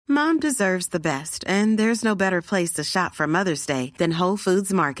Mom deserves the best, and there's no better place to shop for Mother's Day than Whole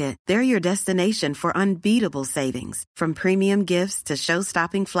Foods Market. They're your destination for unbeatable savings, from premium gifts to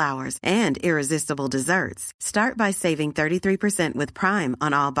show-stopping flowers and irresistible desserts. Start by saving 33% with Prime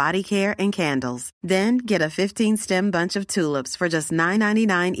on all body care and candles. Then get a 15-stem bunch of tulips for just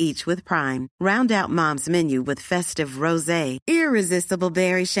 $9.99 each with Prime. Round out Mom's menu with festive rosé, irresistible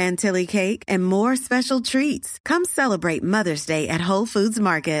berry chantilly cake, and more special treats. Come celebrate Mother's Day at Whole Foods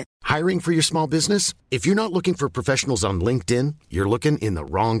Market. Hiring for your small business? If you're not looking for professionals on LinkedIn, you're looking in the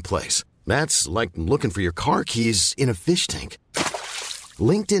wrong place. That's like looking for your car keys in a fish tank.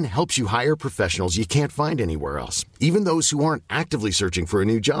 LinkedIn helps you hire professionals you can't find anywhere else, even those who aren't actively searching for a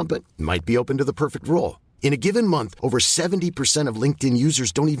new job but might be open to the perfect role. In a given month, over 70% of LinkedIn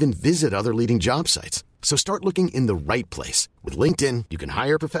users don't even visit other leading job sites. So start looking in the right place. With LinkedIn, you can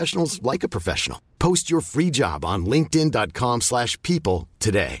hire professionals like a professional. Post your free job on linkedin.com/people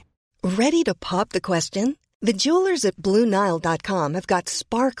today. Ready to pop the question? The jewelers at BlueNile.com have got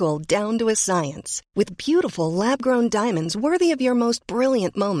sparkle down to a science with beautiful lab-grown diamonds worthy of your most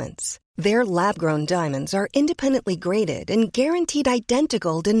brilliant moments. Their lab-grown diamonds are independently graded and guaranteed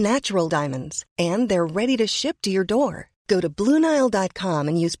identical to natural diamonds, and they're ready to ship to your door. Go to BlueNile.com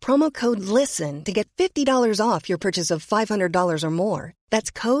and use promo code LISTEN to get $50 off your purchase of $500 or more.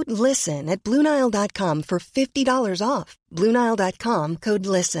 That's code LISTEN at BlueNile.com for $50 off. BlueNile.com, code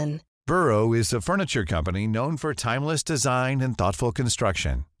LISTEN. Burrow is a furniture company known for timeless design and thoughtful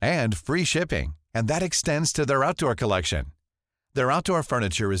construction, and free shipping, and that extends to their outdoor collection. Their outdoor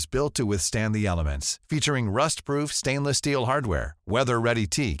furniture is built to withstand the elements, featuring rust-proof stainless steel hardware, weather-ready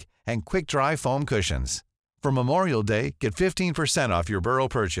teak, and quick-dry foam cushions. For Memorial Day, get 15% off your Burrow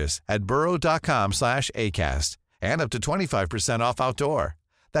purchase at burrow.com/ACAST and up to 25% off outdoor.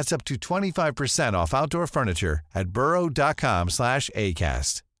 That's up to 25% off outdoor furniture at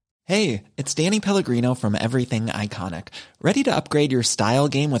burrow.com/ACAST. Hey, it's Danny Pellegrino from Everything Iconic. Ready to upgrade your style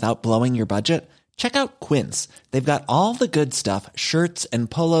game without blowing your budget? Check out Quince. They've got all the good stuff, shirts and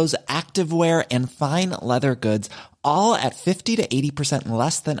polos, activewear, and fine leather goods, all at 50 to 80%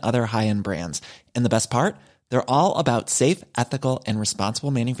 less than other high-end brands. And the best part? They're all about safe, ethical, and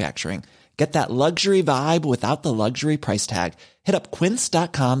responsible manufacturing. Get that luxury vibe without the luxury price tag. Hit up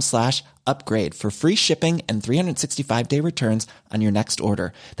quince.com/upgrade for free shipping and 365-day returns on your next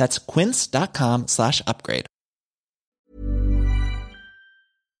order. That's quince.com/upgrade.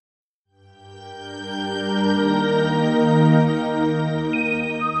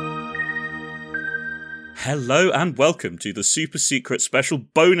 Hello and welcome to the super secret special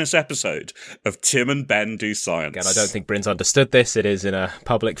bonus episode of Tim and Ben Do Science. Again, I don't think Bryn's understood this. It is in a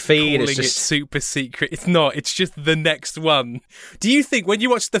public feed. Calling it super secret. It's not. It's just the next one. Do you think when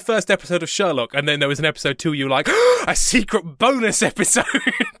you watched the first episode of Sherlock and then there was an episode 2, you were like, a secret bonus episode?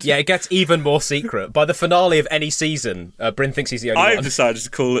 Yeah, it gets even more secret. By the finale of any season, Bryn thinks he's the only one. I've decided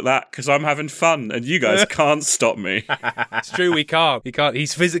to call it that because I'm having fun and you guys can't stop me. It's true, we can't. He can't.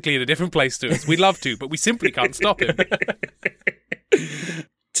 He's physically in a different place to us. We'd love to, but we simply can't stop him.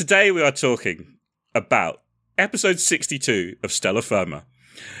 Today we are talking about episode 62 of Stellar Firma.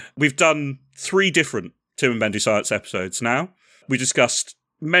 We've done 3 different Tim and Ben Do Science episodes now. We discussed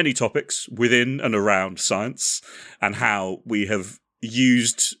many topics within and around science and how we have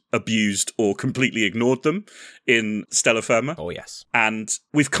used, abused, or completely ignored them in Stellar Firma. Oh, yes. And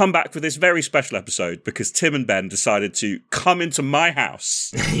we've come back for this very special episode because Tim and Ben decided to come into my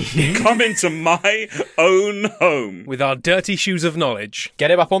house, come into my own home. With our dirty shoes of knowledge.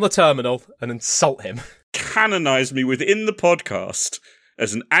 Get him up on the terminal and insult him. Canonise me within the podcast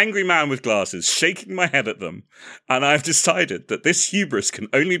as an angry man with glasses, shaking my head at them, and I've decided that this hubris can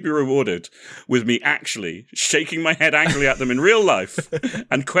only be rewarded with me actually shaking my head angrily at them in real life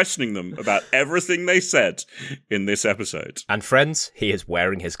and questioning them about everything they said in this episode. And friends, he is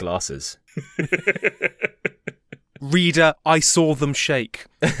wearing his glasses. Reader, I saw them shake.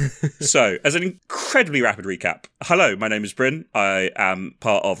 So, as an incredibly rapid recap, hello, my name is Bryn. I am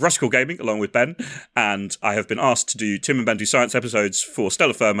part of Rustical Gaming along with Ben, and I have been asked to do Tim and Ben Do Science episodes for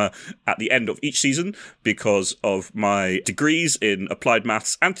Stellar Firma at the end of each season because of my degrees in applied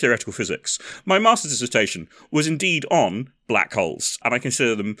maths and theoretical physics. My master's dissertation was indeed on black holes, and I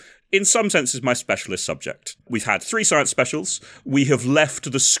consider them in some senses my specialist subject. We've had 3 science specials. We have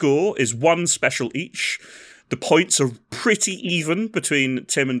left the score is 1 special each. The points are pretty even between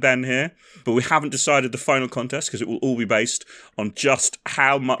Tim and Ben here, but we haven't decided the final contest because it will all be based on just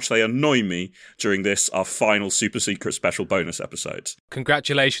how much they annoy me during this, our final super secret special bonus episode.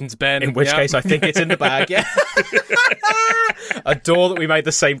 Congratulations, Ben. In which case, I think it's in the bag, yeah. Adore that we made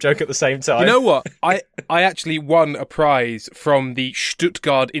the same joke at the same time. You know what? I actually won a prize from the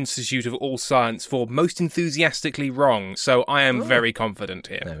Stuttgart Institute of All Science for most enthusiastically wrong, so I am very confident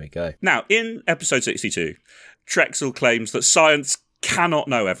here. There we go. Now, in episode 62, Trexel claims that science cannot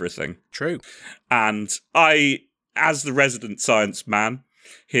know everything. True. And I, as the resident science man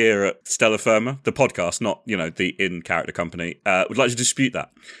here at Stellar Firma, the podcast, not, the in-character company, would like to dispute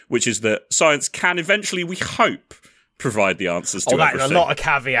that, which is that science can eventually, we hope, provide the answers to everything. That's a lot of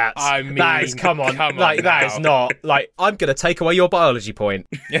caveats. I mean, that is, come on that now. Is not, I'm going to take away your biology point.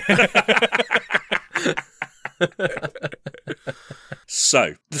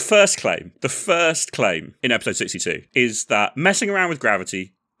 So, the first claim in episode 62 is that messing around with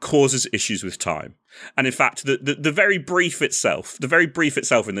gravity causes issues with time. And in fact, the very brief itself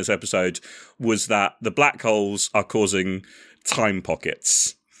in this episode was that the black holes are causing time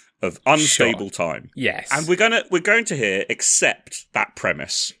pockets of unstable time. Yes. And we're going to here accept that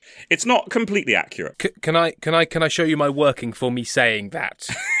premise. It's not completely accurate. Can I show you my working for me saying that?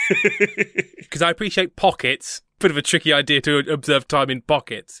 Because I appreciate pockets. Bit of a tricky idea to observe time in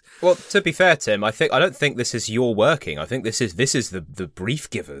pockets. Well, to be fair, Tim, I don't think this is your working. I think this is the brief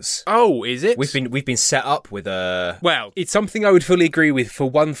givers. Oh, is it? We've been set up with a... Well, it's something I would fully agree with for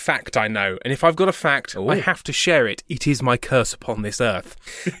one fact I know. And if I've got a fact, I have to share it. It is my curse upon this earth.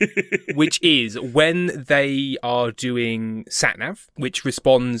 Which is when they are doing SatNav, which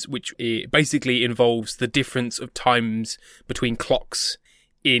basically involves the difference of times between clocks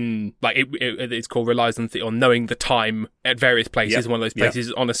in, it's called relies on knowing the time at various places. Yep. One of those places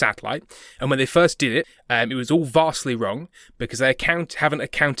is on a satellite. And when they first did it, it was all vastly wrong because they haven't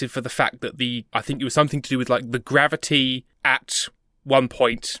accounted for the fact that I think it was something to do with the gravity at one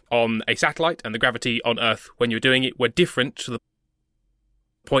point on a satellite and the gravity on Earth when you're doing it were different to the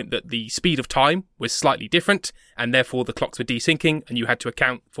point that the speed of time was slightly different and therefore the clocks were desyncing and you had to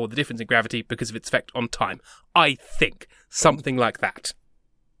account for the difference in gravity because of its effect on time. I think something like that.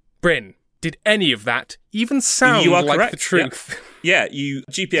 Bryn, did any of that even sound like correct. The truth? Yeah,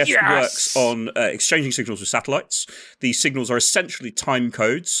 GPS works on exchanging signals with satellites. The signals are essentially time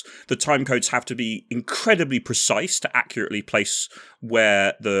codes. The time codes have to be incredibly precise to accurately place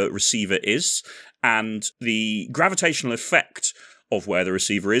where the receiver is. And the gravitational effect of where the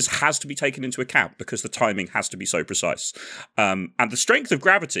receiver is has to be taken into account because the timing has to be so precise. And the strength of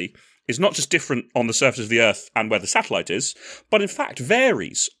gravity is not just different on the surface of the Earth and where the satellite is, but in fact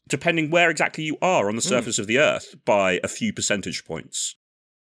varies depending where exactly you are on the surface of the Earth by a few percentage points.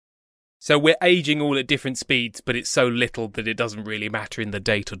 So we're aging all at different speeds, but it's so little that it doesn't really matter in the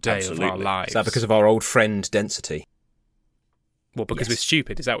day-to-day of our lives. Is that because of our old friend density? Well, because we're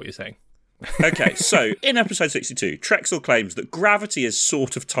stupid, is that what you're saying? Okay, so in episode 62, Trexel claims that gravity is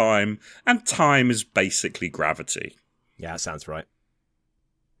sort of time, and time is basically gravity. Yeah, that sounds right.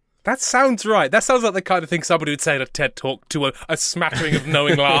 That sounds right. That sounds like the kind of thing somebody would say at a TED Talk to a smattering of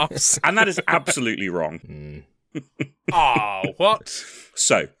knowing laughs. And that is absolutely wrong. What?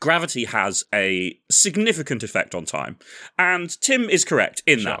 So, gravity has a significant effect on time. And Tim is correct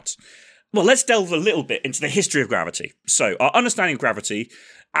in that. Well, let's delve a little bit into the history of gravity. So, our understanding of gravity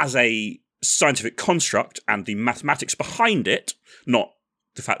as a scientific construct and the mathematics behind it, not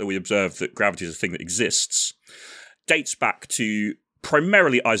the fact that we observe that gravity is a thing that exists, dates back to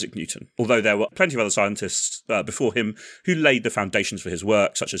primarily Isaac Newton, although there were plenty of other scientists before him who laid the foundations for his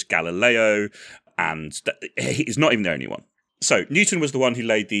work, such as Galileo, and he's not even the only one. So Newton was the one who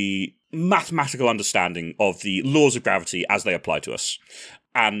laid the mathematical understanding of the laws of gravity as they apply to us.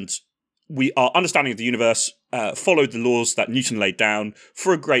 And our understanding of the universe followed the laws that Newton laid down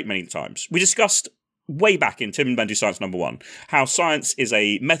for a great many times. We discussed way back in Tim and Ben Do Science number 1, how science is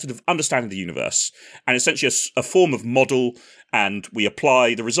a method of understanding the universe and essentially a form of model, and we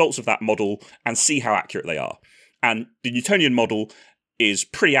apply the results of that model and see how accurate they are. And the Newtonian model is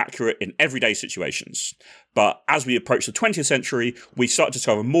pretty accurate in everyday situations. But as we approach the 20th century, we start to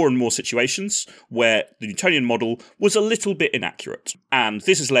discover more and more situations where the Newtonian model was a little bit inaccurate. And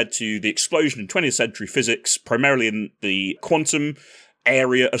this has led to the explosion in 20th century physics, primarily in the quantum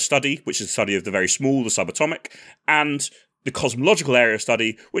area of study, which is the study of the very small, the subatomic, and the cosmological area of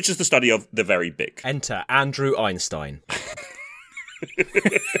study, which is the study of the very big. Enter Andrew Einstein.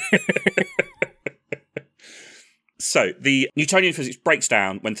 So, the Newtonian physics breaks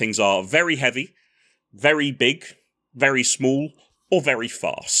down when things are very heavy, very big, very small, or very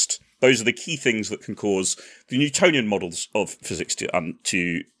fast. Those are the key things that can cause the Newtonian models of physics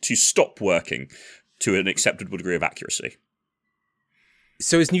to stop working to an acceptable degree of accuracy.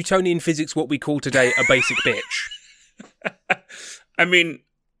 So is Newtonian physics what we call today a basic bitch? I mean,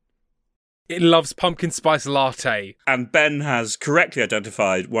 it loves pumpkin spice latte. And Ben has correctly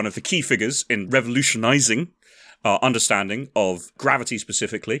identified one of the key figures in revolutionizing our understanding of gravity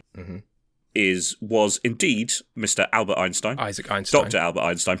specifically. Was indeed Mr. Albert Einstein. Isaac Einstein. Dr. Albert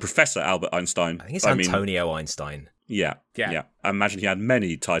Einstein, Professor Albert Einstein. I think it's Antonio Einstein. Yeah. I imagine he had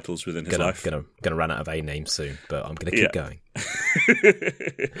many titles within his life. Gonna run out of A names soon, but I'm gonna keep going.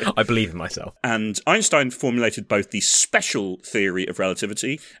 I believe in myself. And Einstein formulated both the special theory of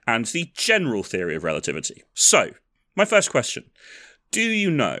relativity and the general theory of relativity. So, my first question. Do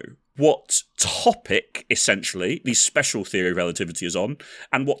you know what topic, essentially, the special theory of relativity is on,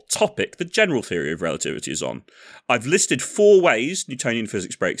 and what topic the general theory of relativity is on? I've listed 4 ways Newtonian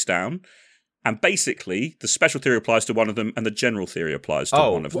physics breaks down, and basically, the special theory applies to one of them, and the general theory applies to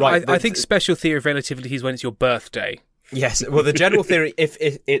one of them. Right. I think special theory of relativity is when it's your birthday. Yes, well, the general theory, if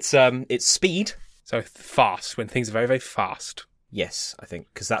it's speed. So fast, when things are very, very fast. Yes, I think,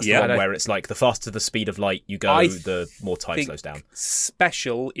 because that's the one where it's like the faster the speed of light you go, the more time slows down.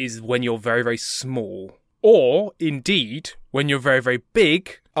 Special is when you're very, very small. Or, indeed, when you're very, very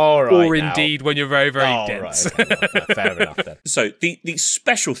big. Or, indeed, when you're very, very dense. Right, okay. No, fair enough, then. So, the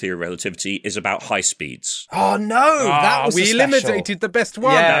special theory of relativity is about high speeds. Oh, no! That was we eliminated the best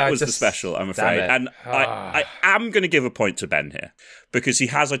one. Yeah, that was the special, I'm afraid. And I am going to give a point to Ben here, because he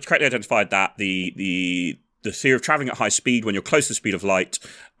has correctly identified that the theory of travelling at high speed, when you're close to the speed of light,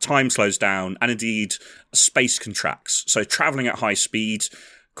 time slows down, and indeed, space contracts. So travelling at high speed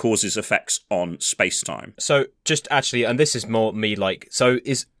causes effects on space-time. So, just actually, and this is more me like, so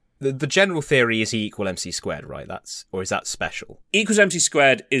is the general theory is E equal MC squared, right? Or is that special? E equals MC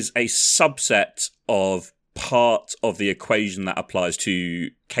squared is a subset of part of the equation that applies to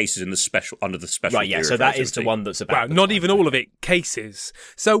cases in the special under the special right, theory so of that relativity. is the one that's about not even all of it, cases.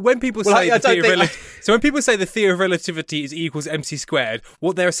 So when people say the theory of relativity is E equals MC squared,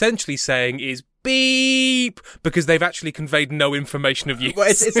 what they're essentially saying is beep, because they've actually conveyed no information of use. Well,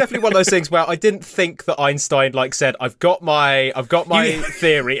 it's definitely one of those things where I didn't think that Einstein said, I've got my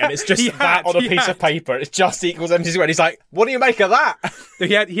theory, and it's just on a piece of paper. It's just E equals MC squared. He's like, what do you make of that?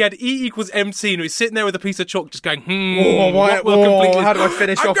 He had E equals MC, and he was sitting there with a piece of chalk, just going, how do I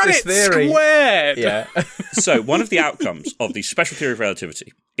finish off this theory? Squared. Yeah. So one of the outcomes of the special theory of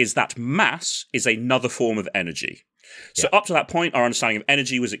relativity is that mass is another form of energy. So up to that point, our understanding of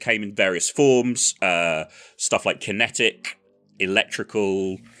energy was it came in various forms, stuff like kinetic,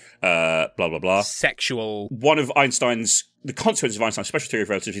 electrical, blah, blah, blah. Sexual. One of the consequence of Einstein's special theory of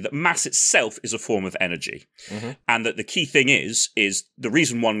relativity, that mass itself is a form of energy. Mm-hmm. And that the key thing is the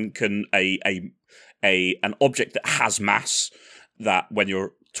reason one can, an object that has mass, that when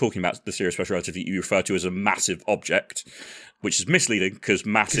you're talking about the theory of special relativity, you refer to as a massive object, which is misleading because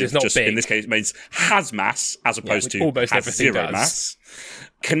massive just big. In this case means has mass as opposed to almost has zero mass,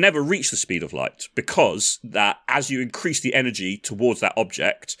 can never reach the speed of light, because that as you increase the energy towards that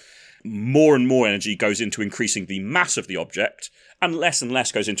object, more and more energy goes into increasing the mass of the object, and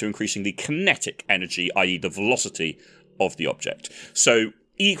less goes into increasing the kinetic energy, i.e. the velocity of the object. So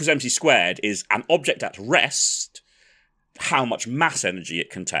E equals mc squared is an object at rest, how much mass energy it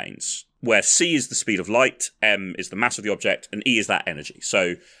contains, where c is the speed of light, m is the mass of the object, and E is that energy.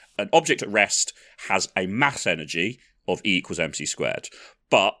 So an object at rest has a mass energy of E equals mc squared.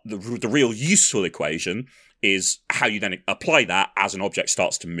 But the real useful equation is how you then apply that as an object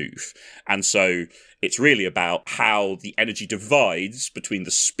starts to move. And so it's really about how the energy divides between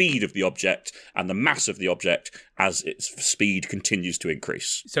the speed of the object and the mass of the object as its speed continues to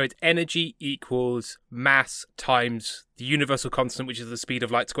increase. So it's energy equals mass times the universal constant, which is the speed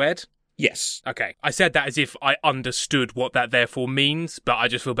of light squared? Yes. Okay. I said that as if I understood what that therefore means, but I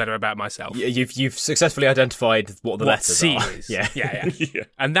just feel better about myself. You've successfully identified what the letters C are. Is. Yeah. Yeah.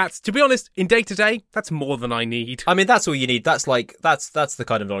 And that's, to be honest, in day-to-day, that's more than I need. I mean, that's all you need. That's the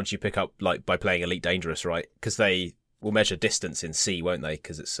kind of knowledge you pick up by playing Elite Dangerous, right? Because they will measure distance in C, won't they?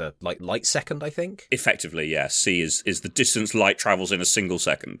 Because it's light second, I think. Effectively, yeah. C is the distance light travels in a single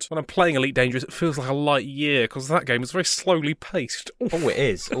second. When I'm playing Elite Dangerous, it feels like a light year, because that game is very slowly paced. Oof. Oh, it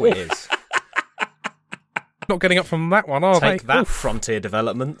is. It is. Not getting up from that one, are they? Take that, Frontier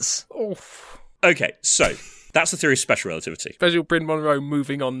Developments. Oof. Okay, so that's the theory of special relativity. Special Bryn Monroe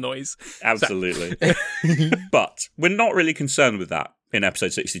moving on noise. Absolutely. But we're not really concerned with that in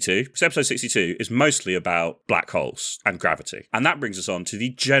episode 62, because episode 62 is mostly about black holes and gravity. And that brings us on to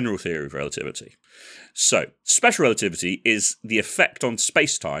the general theory of relativity. So, special relativity is the effect on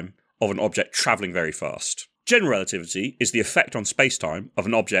space-time of an object travelling very fast. General relativity is the effect on space-time of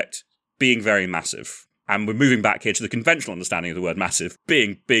an object being very massive. And we're moving back here to the conventional understanding of the word massive,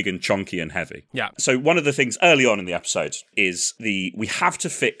 being big and chunky and heavy. Yeah. So one of the things early on in the episode is we have to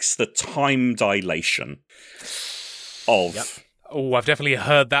fix the time dilation of... Yep. Oh, I've definitely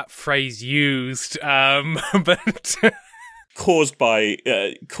heard that phrase used, but... caused by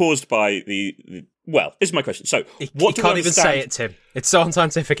the well, this is my question. So, what he do we can't even say it, Tim. It's so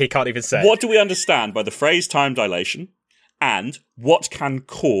unscientific, he can't even say it. What do we understand by the phrase time dilation, and what can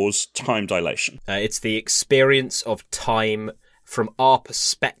cause time dilation? It's the experience of time from our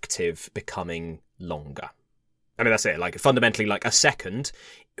perspective becoming longer. I mean, that's it. Like, fundamentally, like a second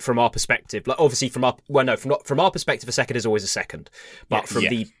from our perspective, like obviously from our perspective, a second is always a second, but from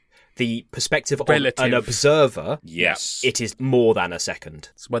the perspective of an observer, yes, it is more than a second.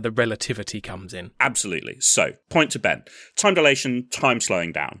 It's where the relativity comes in. Absolutely. So, point to Ben. Time dilation, time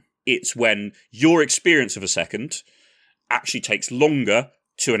slowing down. It's when your experience of a second actually takes longer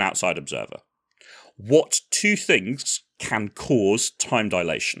to an outside observer. What two things can cause time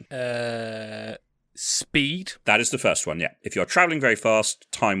dilation? Speed. That is the first one, yeah. If you're travelling very fast,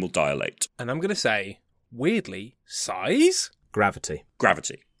 time will dilate. And I'm going to say, weirdly, size? Gravity.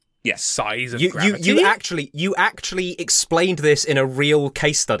 Gravity. Yes. Size of gravity? You actually explained this in a real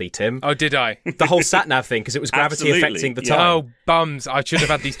case study, Tim. Oh, did I? The whole sat-nav thing, because it was gravity affecting the time. Oh, bums. I should have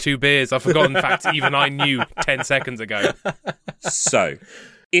had these 2 beers. I've forgotten the fact even I knew 10 seconds ago. So,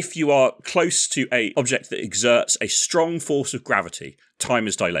 if you are close to an object that exerts a strong force of gravity, time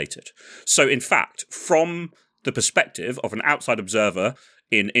is dilated. So, in fact, from the perspective of an outside observer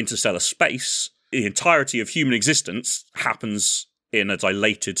in interstellar space, the entirety of human existence happens in a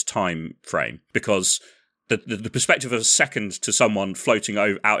dilated time frame, because the perspective of a second to someone floating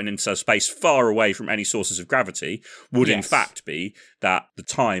out in interstellar space far away from any sources of gravity would in fact be that the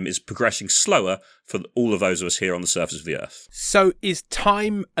time is progressing slower for all of those of us here on the surface of the Earth. So is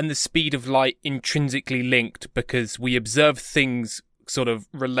time and the speed of light intrinsically linked because we observe things sort of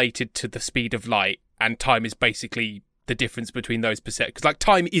related to the speed of light, and time is basically the difference between those perceptions? Because, like,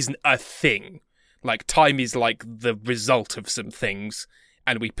 time isn't a thing. Like, time is like the result of some things,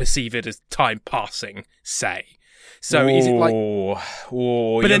 and we perceive it as time passing, say. So is it like...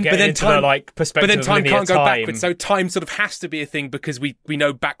 but then time, perspective, but then time can't go time. backwards. So time sort of has to be a thing because we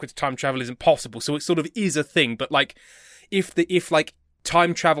know backwards time travel isn't possible. So it sort of is a thing. But like, if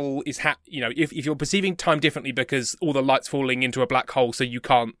time travel is if you're perceiving time differently because all the light's falling into a black hole, so you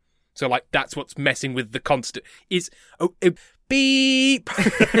can't. So like that's what's messing with the constant beep.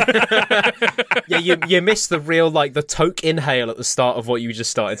 Yeah, you missed the real, like, the toke inhale at the start of what you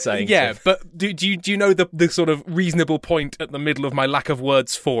just started saying. Yeah, but do you know the sort of reasonable point at the middle of my lack of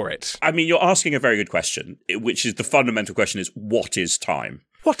words for it? I mean, you're asking a very good question, which is the fundamental question is, what is time?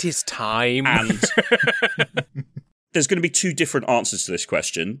 What is time? And there's going to be 2 different answers to this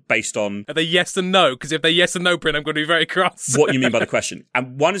question based on... Are they yes and no? Because if they're yes and no, Bryn, I'm going to be very cross. What you mean by the question.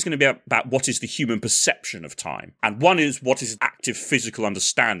 And one is going to be about what is the human perception of time. And one is what is active physical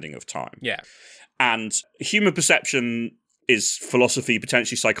understanding of time. Yeah. And human perception is philosophy,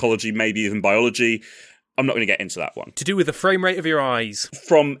 potentially psychology, maybe even biology. I'm not going to get into that one. To do with the frame rate of your eyes.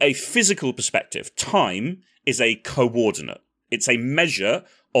 From a physical perspective, time is a coordinate. It's a measure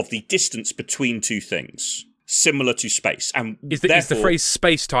of the distance between 2 things. Similar to space. And is the phrase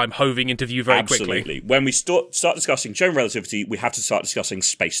space-time hoving into view very quickly? Absolutely. When we start discussing general relativity, we have to start discussing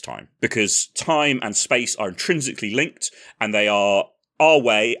space-time, because time and space are intrinsically linked, and they are our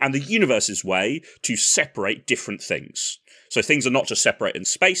way and the universe's way to separate different things. So things are not just separate in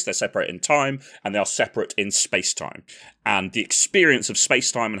space, they're separate in time, and they are separate in space-time. And the experience of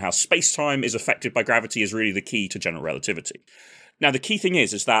space-time and how space-time is affected by gravity is really the key to general relativity. Now, the key thing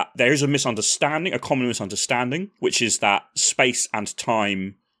is that there is a misunderstanding, a common misunderstanding, which is that space and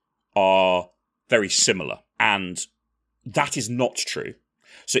time are very similar. And that is not true.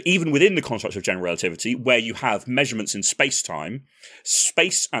 So even within the construct of general relativity, where you have measurements in space-time,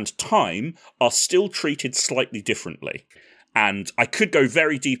 space and time are still treated slightly differently. And I could go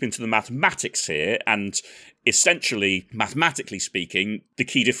very deep into the mathematics here, and essentially, mathematically speaking, the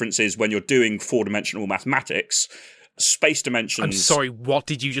key difference is when you're doing 4-dimensional mathematics, space dimensions... I'm sorry, what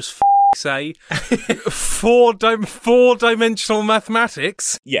did you just say? 4-dimensional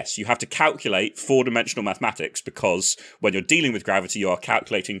mathematics? Yes, you have to calculate 4-dimensional mathematics because when you're dealing with gravity, you are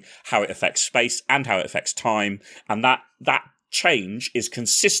calculating how it affects space and how it affects time, and that change is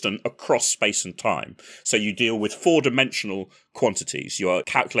consistent across space and time. So you deal with 4-dimensional quantities. You are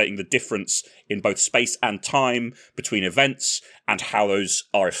calculating the difference in both space and time between events and how those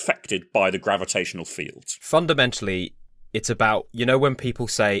are affected by the gravitational field. Fundamentally, It's about, you know, when people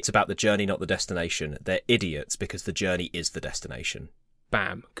say it's about the journey, not the destination, they're idiots because the journey is the destination.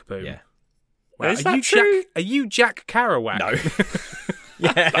 Bam, kaboom. Yeah. Wow. Is that true? Are you Jack Kerouac?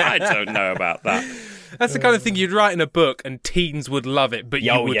 No. I don't know about that. That's the kind of thing you'd write in a book and teens would love it, but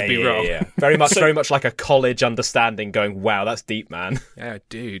you would be wrong. Yeah. Very much like a college understanding going, wow, that's deep, man. Yeah,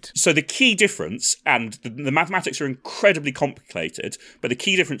 dude. So the key difference, and the mathematics are incredibly complicated, but the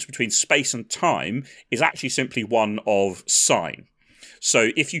key difference between space and time is actually simply one of sign. So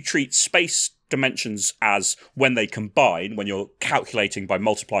if you treat space dimensions as when they combine, when you're calculating by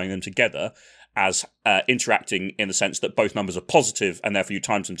multiplying them together, as interacting in the sense that both numbers are positive and therefore you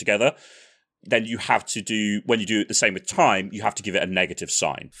times them together, then you have to do, when you do it the same with time, you have to give it a negative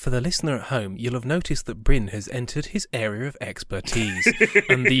sign. For the listener at home, you'll have noticed that Bryn has entered his area of expertise,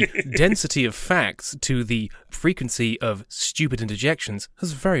 and the density of facts to the frequency of stupid interjections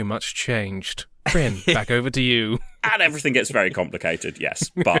has very much changed. Bryn, back over to you. And everything gets very complicated,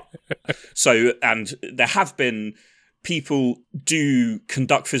 yes. But so, and there have been people do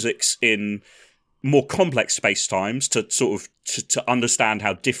conduct physics in more complex space-times to sort of to understand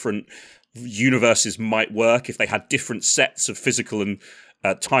how different universes might work if they had different sets of physical and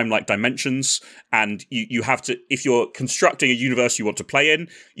time-like dimensions. And you have to, if you're constructing a universe you want to play in,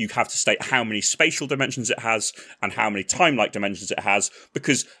 you have to state how many spatial dimensions it has and how many time-like dimensions it has,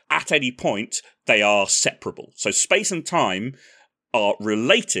 because at any point they are separable. So space and time are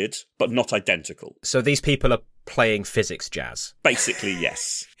related but not identical. So these people are playing physics jazz. Basically,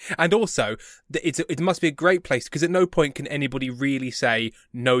 yes. And also, it must be a great place, because at no point can anybody really say,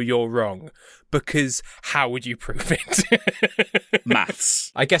 no, you're wrong, because how would you prove it?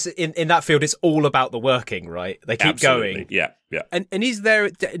 Maths. I guess in that field, it's all about the working, right? They keep Absolutely. going. Yeah. And is there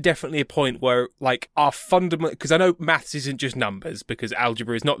definitely a point where, like, our fundamental... Because I know maths isn't just numbers, because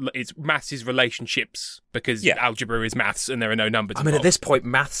algebra is not... Maths is relationships, because algebra is maths, and there are no numbers I mean, involved. at this point,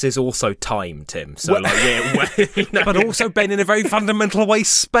 maths is also time, Tim. So, But also, Ben, in a very fundamental way,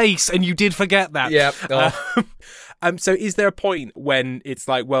 space, and you did forget that. Yeah. So is there a point when it's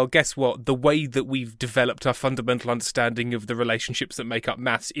like, well, guess what? The way that we've developed our fundamental understanding of the relationships that make up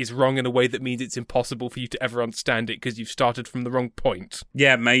maths is wrong in a way that means it's impossible for you to ever understand it because you've started from the wrong point.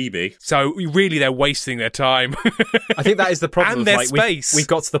 Yeah, maybe. So really, they're wasting their time. I think that is the problem. And their space. We've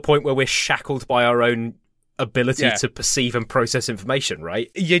got to the point where we're shackled by our own ability to perceive and process information, right?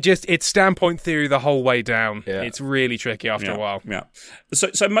 It's standpoint theory the whole way down. Yeah. It's really tricky after a while. Yeah.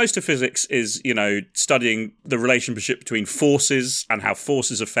 So most of physics is, studying the relationship between forces and how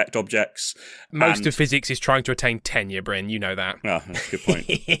forces affect objects. Most of physics is trying to attain tenure, Bryn. You know that. Yeah, that's a good point.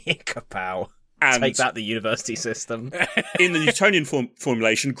 Kapow. And take that, the university system. In the Newtonian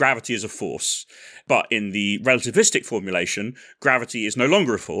formulation, gravity is a force. But in the relativistic formulation, gravity is no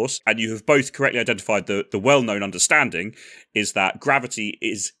longer a force. And you have both correctly identified the well-known understanding is that gravity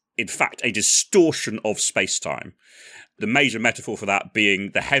is, in fact, a distortion of space-time. The major metaphor for that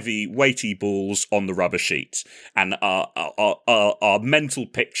being the heavy, weighty balls on the rubber sheet, and our mental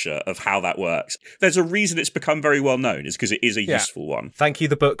picture of how that works. There's a reason it's become very well known, is because it is a useful one. Thank you,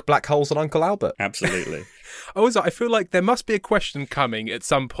 the book Black Holes and Uncle Albert. Absolutely. I feel like there must be a question coming at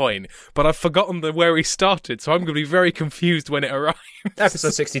some point, but I've forgotten where we started, so I'm going to be very confused when it arrives.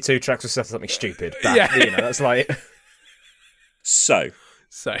 Episode 62 tracks with something stupid. That's like...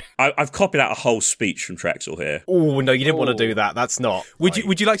 So I've copied out a whole speech from Trexel here. Oh no, you didn't want to do that. That's not. Would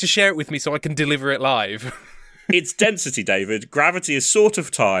you like to share it with me so I can deliver it live? It's density, David. Gravity is sort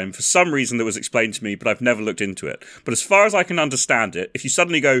of time for some reason that was explained to me, but I've never looked into it. But as far as I can understand it, if you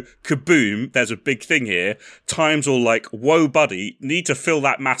suddenly go kaboom, there's a big thing here. Time's all like, whoa, buddy, need to fill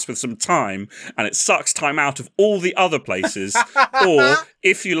that mass with some time, and it sucks time out of all the other places. Or,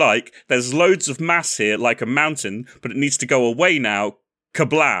 if you like, there's loads of mass here, like a mountain, but it needs to go away now.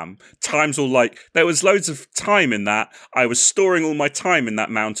 Kablam. Time's all like, there was loads of time in that. I was storing all my time in that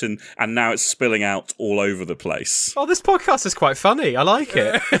mountain, and now it's spilling out all over the place. Oh, this podcast is quite funny. I like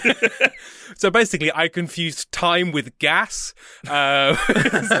it. So basically, I confused time with gas and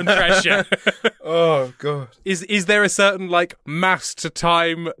pressure. Oh, God. Is there a certain, mass to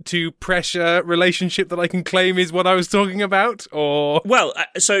time to pressure relationship that I can claim is what I was talking about? Or well,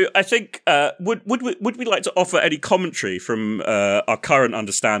 so I think, would we like to offer any commentary from our current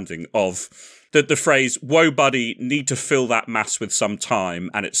understanding of the phrase, whoa, buddy, need to fill that mass with some time,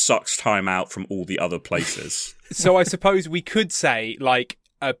 and it sucks time out from all the other places? So I suppose we could say,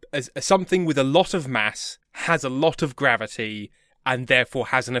 something with a lot of mass has a lot of gravity and therefore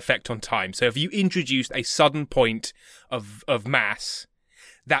has an effect on time. So if you introduced a sudden point of mass,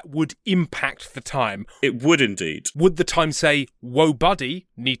 that would impact the time. It would indeed. Would the time say, whoa, buddy,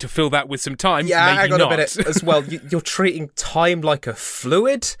 need to fill that with some time? Yeah, Maybe hang on not. a minute as well. You're treating time like a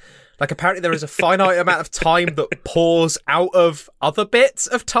fluid? Like, apparently there is a finite amount of time that pours out of other bits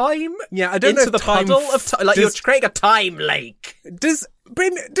of time? Yeah, I don't know into if the time puddle of time. Like, you're creating a time lake. Does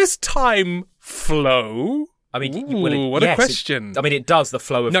time flow? I mean, Ooh, what a question. It does, the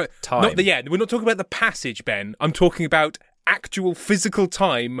flow of time. We're not talking about the passage, Ben. I'm talking about actual physical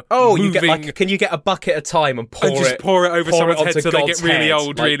time. Oh, moving, you get can you get a bucket of time and pour it over someone's head so they get really head,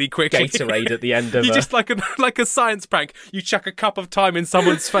 old really quickly? Gatorade at the end of you just like a science prank. You chuck a cup of time in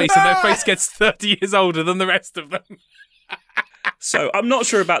someone's face and their face gets 30 years older than the rest of them. So I'm not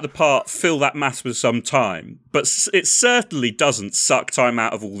sure about the part fill that mass with some time, but it certainly doesn't suck time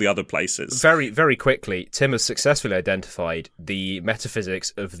out of all the other places. Very, very quickly, Tim has successfully identified the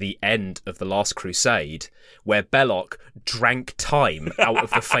metaphysics of the end of The Last Crusade, where Belloc drank time out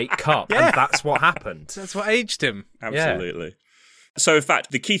of the fake cup, and that's what happened. That's what aged him. Absolutely. Yeah. So, in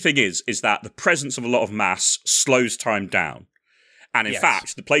fact, the key thing is that the presence of a lot of mass slows time down. And in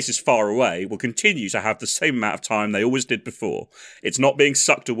fact, the places far away will continue to have the same amount of time they always did before. It's not being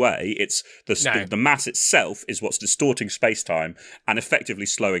sucked away. It's the mass itself is what's distorting space-time and effectively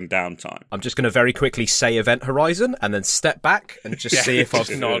slowing down time. I'm just going to very quickly say event horizon and then step back and just see if I've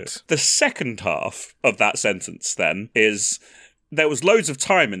nod. The second half of that sentence, then, is there was loads of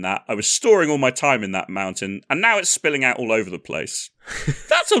time in that. I was storing all my time in that mountain, and now it's spilling out all over the place.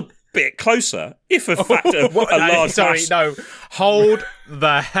 That's a bit closer, if a factor, No, hold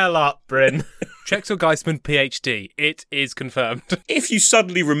the hell up, Bryn. Drexel Geisman, PhD. It is confirmed. If you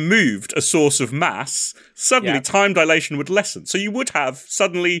suddenly removed a source of mass, suddenly time dilation would lessen. So you would have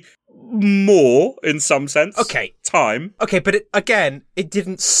suddenly more, in some sense, time. Okay, but it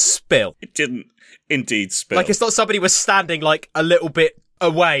didn't spill. It didn't indeed spill. Like, it's not somebody was standing, like, a little bit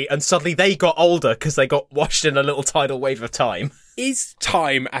away and suddenly they got older because they got washed in a little tidal wave of time. Is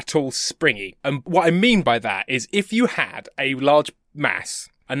time at all springy? And what I mean by that is if you had a large mass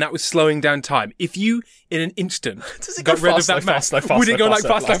and that was slowing down time, if you, in an instant, got rid of that mass, would it go like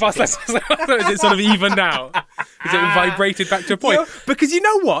fast? Is it sort of even now? Is it vibrated back to a point? Because you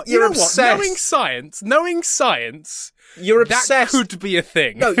know what? Knowing science, you're obsessed. That could be a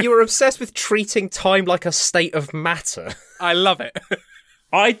thing. No, you were obsessed with treating time like a state of matter. I love it.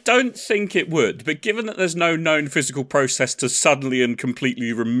 I don't think it would, but given that there's no known physical process to suddenly and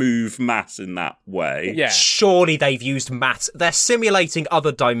completely remove mass in that way... Yeah. Surely they've used mass. They're simulating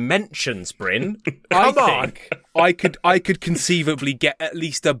other dimensions, Bryn. Come on. I could conceivably get at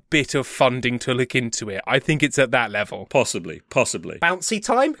least a bit of funding to look into it. I think it's at that level. Possibly. Bouncy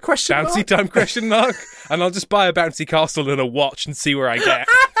time? Bouncy time? Question mark? And I'll just buy a bouncy castle and a watch and see where I get.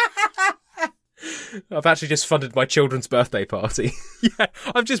 I've actually just funded my children's birthday party. Yeah,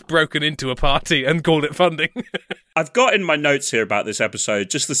 I've just broken into a party and called it funding. I've got in my notes here about this episode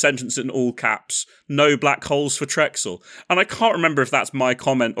just the sentence in all caps, no black holes for Trexel. And I can't remember if that's my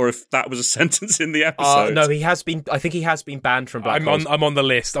comment or if that was a sentence in the episode. No, I think he has been banned from black holes. I'm on the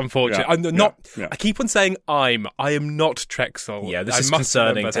list, unfortunately. Yeah. I keep on saying I am not Trexel. Yeah, this is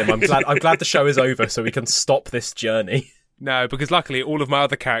concerning, Tim. I'm glad the show is over so we can stop this journey. No, because luckily all of my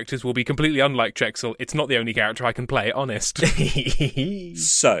other characters will be completely unlike Trexel. It's not the only character I can play, honest.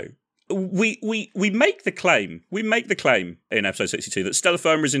 So, we make the claim. We make the claim in episode 62 that Stellar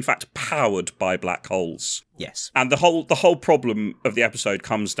Firma is in fact powered by black holes. Yes. And the whole problem of the episode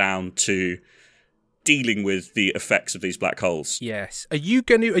comes down to dealing with the effects of these black holes. Yes. Are you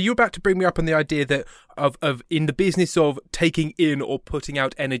about to bring me up on the idea that of in the business of taking in or putting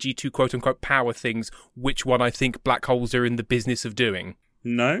out energy to quote unquote power things, which one I think black holes are in the business of doing?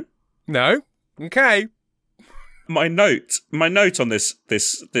 No? Okay. My note on this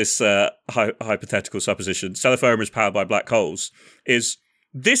hypothetical supposition, Stellar Firma is powered by black holes, is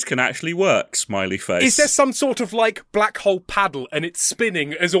this can actually work, smiley face. Is there some sort of, like, black hole paddle and it's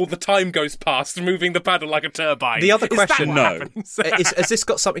spinning as all the time goes past, moving the paddle like a turbine? The other question, Has this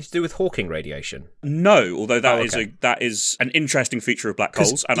got something to do with Hawking radiation? No, although that is an interesting feature of black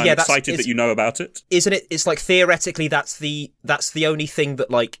holes, and I'm excited that you know about it. Isn't it? It's like theoretically that's the only thing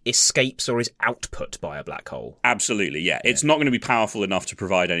that like escapes or is output by a black hole. Absolutely, yeah. It's not going to be powerful enough to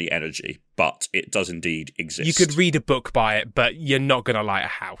provide any energy, but it does indeed exist. You could read a book by it, but you're not going to light a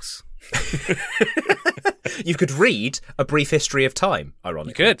house. You could read A Brief History of Time,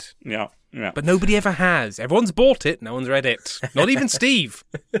 ironically. You could. Yeah. But nobody ever has. Everyone's bought it, no one's read it. Not even Steve.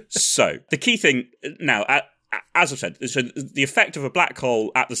 So, the key thing now, as I've said, so the effect of a black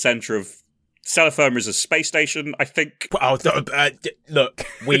hole at the centre of Stellar Firma is a space station, I think. Look,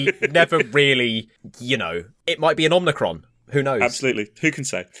 we never really, it might be an Omicron. Who knows? Absolutely. Who can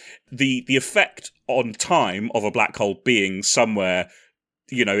say? The effect on time of a black hole being somewhere,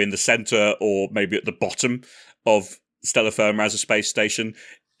 in the centre or maybe at the bottom of stellar firma as a space station,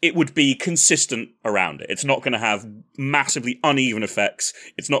 it would be consistent around it. It's not going to have massively uneven effects.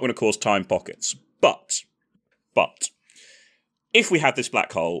 It's not going to cause time pockets. But, if we have this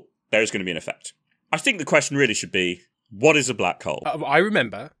black hole, there is going to be an effect. I think the question really should be, what is a black hole? I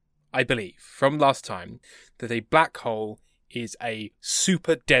remember, I believe, from last time, that a black hole is a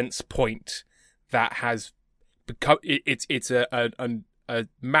super dense point that has become... It's a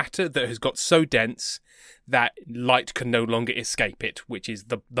matter that has got so dense that light can no longer escape it, which is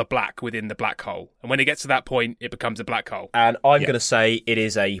the black within the black hole. And when it gets to that point, it becomes a black hole. And I'm going to say it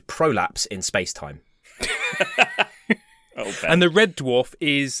is a prolapse in space-time. And the red dwarf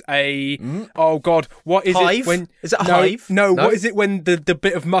is a... Oh, God, what is hive? it when... Is it a hive? No, what is it when the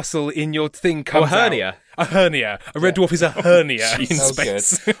bit of muscle in your thing comes out? A hernia. Out? A hernia. A red dwarf is a hernia in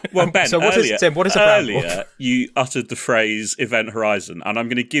space. Well, Ben, so what earlier, is Tim? What is a brown earlier dwarf? you uttered the phrase "event horizon," and I'm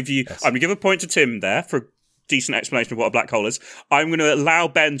going to give you. Yes. I'm going to give a point to Tim there for a decent explanation of what a black hole is. I'm going to allow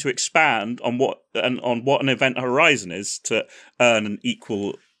Ben to expand on what an event horizon is to earn an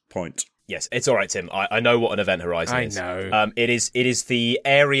equal point. Yes, it's all right, Tim. I know what an event horizon is. I know. It is the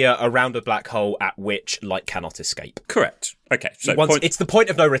area around a black hole at which light cannot escape. Correct. Okay, so it's the point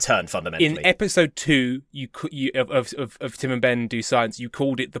of no return, fundamentally. In episode 2 of Tim and Ben Do Science, you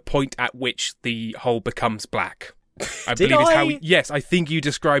called it the point at which the hole becomes black. I Did believe I? It's how. Yes, I think you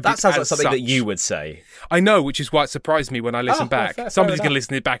described that it sounds as like something such. that you would say. I know, which is why it surprised me when I listened back. fair Somebody's enough. going to listen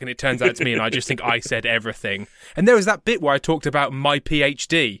to it back, and it turns out it's me, and I just think I said everything. And there was that bit where I talked about my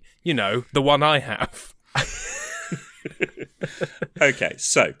PhD. The one I have. Okay,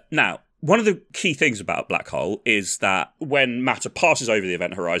 so now, one of the key things about a black hole is that when matter passes over the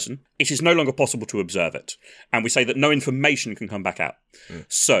event horizon, it is no longer possible to observe it. And we say that no information can come back out.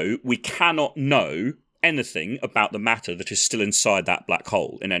 So we cannot know anything about the matter that is still inside that black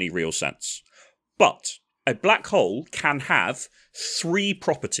hole in any real sense. But a black hole can have 3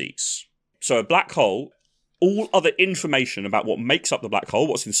 properties. So a black hole... all other information about what makes up the black hole,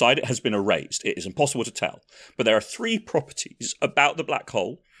 what's inside it, has been erased. It is impossible to tell. But there are 3 properties about the black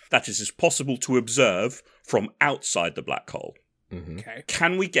hole that it is possible to observe from outside the black hole. Mm-hmm. Okay.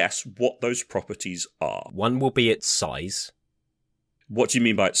 Can we guess what those properties are? One will be its size. What do you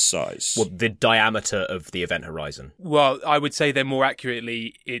mean by its size? Well, the diameter of the event horizon. Well, I would say then more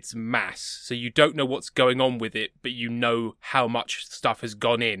accurately, its mass. So you don't know what's going on with it, but you know how much stuff has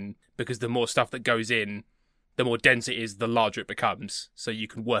gone in, because the more stuff that goes in, the more dense it is, the larger it becomes. So you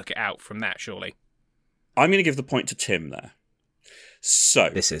can work it out from that, surely. I'm going to give the point to Tim there. So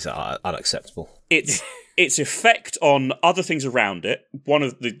This is unacceptable. Its effect on other things around it, one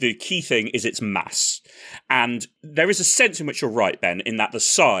of the key thing is its mass. And there is a sense in which you're right, Ben, in that the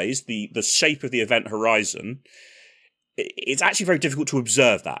size, the shape of the event horizon, it's actually very difficult to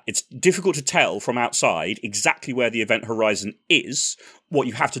observe that. It's difficult to tell from outside exactly where the event horizon is. What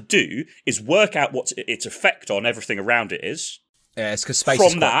you have to do is work out what its effect on everything around it is. Yeah, it's because space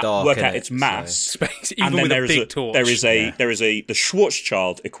is From quite that, dark. work isn't out it? its mass. Space, And even then with there a is big torch. the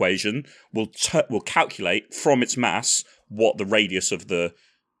Schwarzschild equation will calculate from its mass what the radius of the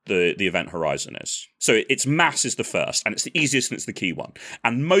event horizon is. So its mass is the first, and it's the easiest and it's the key one.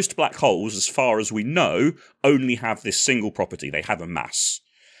 And most black holes, as far as we know, only have this single property. They have a mass.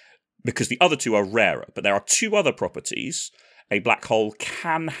 Because the other 2 are rarer. But there are 2 other properties a black hole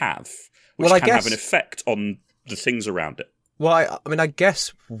can have, which Well, I can have guess- an effect on the things around it. Well, I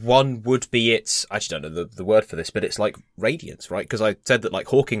guess one would be its... I actually don't know the word for this, but it's like radiance, right? Because I said that like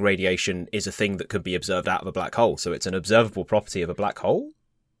Hawking radiation is a thing that can be observed out of a black hole. So it's an observable property of a black hole?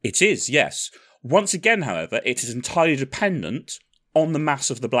 It is, yes. Once again, however, it is entirely dependent on the mass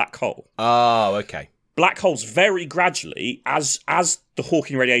of the black hole. Oh, okay. Black holes very gradually, as the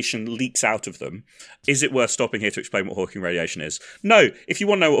Hawking radiation leaks out of them. Is it worth stopping here to explain what Hawking radiation is? No. If you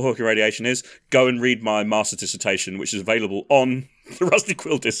want to know what Hawking radiation is, go and read my master's dissertation, which is available on the Rusty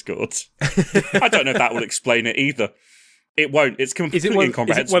Quill Discord. I don't know if that will explain it either. It won't. It's completely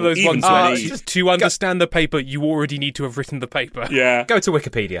incomprehensible. Is it one of those even ones to me. where to understand the paper, you already need to have written the paper? Yeah. Go to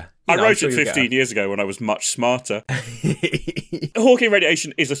Wikipedia. I wrote it 15 years ago when I was much smarter. Hawking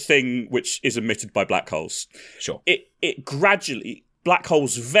radiation is a thing which is emitted by black holes. Sure. Black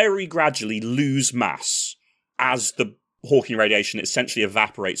holes very gradually lose mass as the Hawking radiation essentially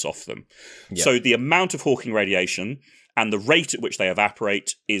evaporates off them. Yeah. So the amount of Hawking radiation and the rate at which they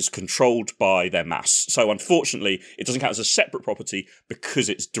evaporate is controlled by their mass. So unfortunately, it doesn't count as a separate property because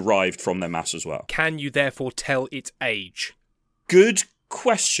it's derived from their mass as well. Can you therefore tell its age? Good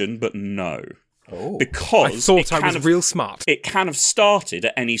question, but no. Because I thought I was real smart. It kind of started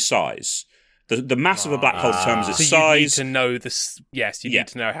at any size. The mass of a black hole determines its size. You need to know this. Yes, you need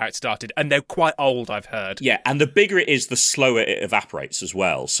to know how it started, and they're quite old, I've heard. Yeah, and the bigger it is, the slower it evaporates as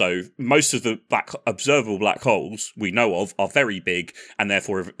well. So most of the observable black holes we know of are very big and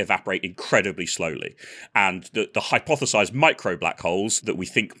therefore evaporate incredibly slowly. And the hypothesized micro black holes that we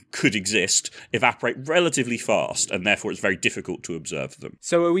think could exist evaporate relatively fast, and therefore it's very difficult to observe them.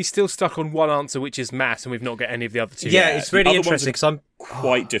 So are we still stuck on one answer, which is mass, and we've not got any of the other two? Yeah, it's really interesting because I'm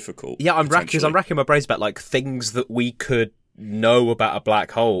quite difficult. Yeah, I'm racking my brains about like things that we could know about a black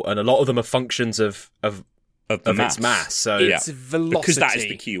hole, and a lot of them are functions of its mass. So it's velocity, because that is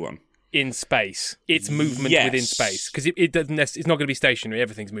the key one in space. It's movement within space, because it doesn't. It's not going to be stationary.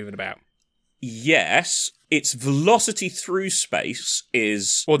 Everything's moving about. Yes, its velocity through space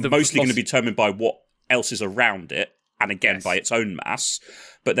is mostly going to be determined by what else is around it, and again by its own mass.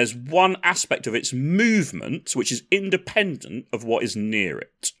 But there's one aspect of its movement which is independent of what is near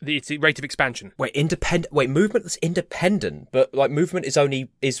it. It's the rate of expansion. Movement is independent, but like movement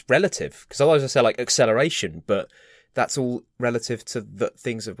is relative. Because otherwise I say like acceleration, but that's all relative to the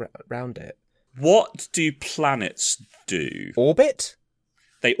things around it. What do planets do? Orbit?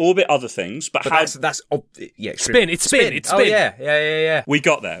 They orbit other things, but how... That's spin. It's spin. It's spin. Oh yeah. We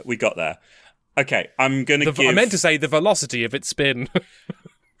got there. Okay, I'm going to give... I meant to say the velocity of its spin.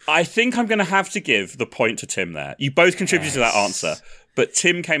 I think I'm going to have to give the point to Tim there. You both contributed to that answer, but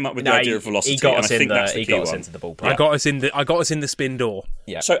Tim came up with the idea of velocity, and I think that's the key one. He got us into the ballpark. I got us in the spin door.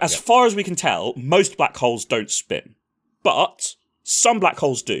 Yeah. So as far as we can tell, most black holes don't spin, but some black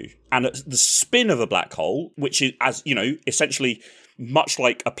holes do. And the spin of a black hole, which is, as you know, essentially much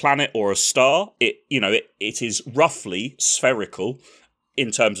like a planet or a star, it is roughly spherical. In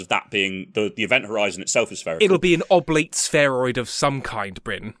terms of that being the event horizon itself is spherical. It'll be an oblate spheroid of some kind,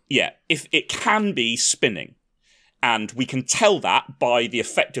 Bryn. Yeah, if it can be spinning. And we can tell that by the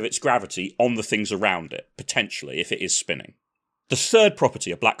effect of its gravity on the things around it, potentially, if it is spinning. The third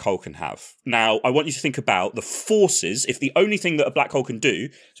property a black hole can have. Now, I want you to think about the forces. If the only thing that a black hole can do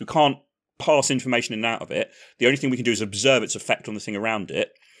is we can't pass information in and out of it, the only thing we can do is observe its effect on the thing around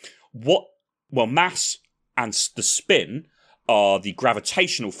it. Mass and the spin are the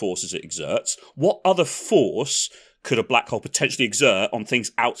gravitational forces it exerts. What other force could a black hole potentially exert on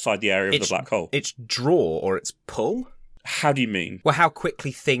things outside the area of the black hole? Its draw or its pull? How do you mean? Well, how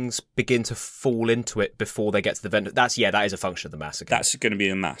quickly things begin to fall into it before they get to the vent. That is a function of the mass. Okay. That's going to be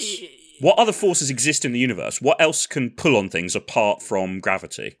the mass. What other forces exist in the universe? What else can pull on things apart from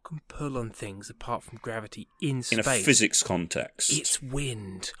gravity? Can pull on things apart from gravity in space? In a physics context. It's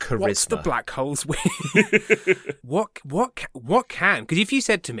wind. Charisma. What's the black hole's wind? What can? Because if you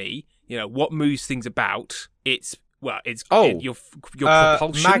said to me, what moves things about, it's your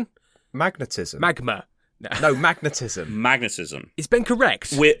propulsion. Magnetism. Magma. No, magnetism. Magnetism. It's been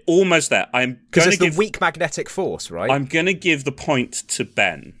correct. We're almost there. Because it's the weak magnetic force, right? I'm going to give the point to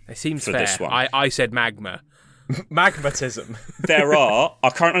Ben. It seems for fair. This one. I said magma. Magmatism.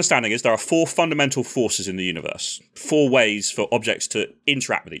 Our current understanding is there are 4 fundamental forces in the universe. 4 ways for objects to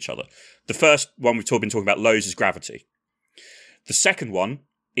interact with each other. The first one we've been talking about loads is gravity. The second one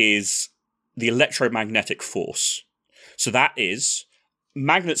is the electromagnetic force. So that is...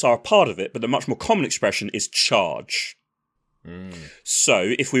 magnets are a part of it, but the much more common expression is charge.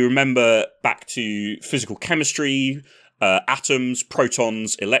 So if we remember back to physical chemistry, atoms,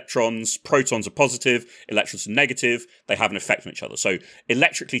 protons, electrons. Protons are positive, electrons are negative. They have an effect on each other. So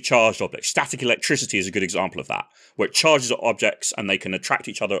electrically charged objects. Static electricity is a good example of that, where it charges objects and they can attract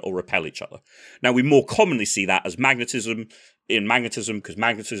each other or repel each other. Now, we more commonly see that as magnetism because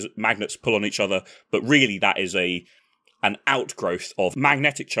magnets pull on each other, but really that is an outgrowth of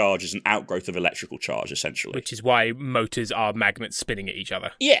magnetic charge is an outgrowth of electrical charge, essentially. Which is why motors are magnets spinning at each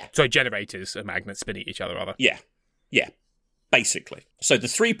other. Yeah. Sorry, generators are magnets spinning at each other, rather. Yeah, basically. So the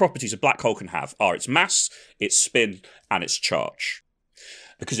 3 properties a black hole can have are its mass, its spin, and its charge.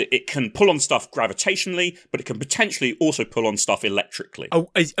 Because it can pull on stuff gravitationally, but it can potentially also pull on stuff electrically. Oh,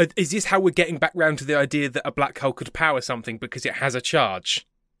 is this how we're getting back round to the idea that a black hole could power something because it has a charge?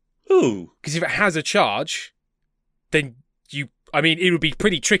 Ooh. Because if it has a charge... then it would be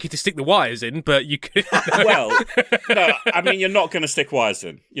pretty tricky to stick the wires in, but you could... Well, no, you're not going to stick wires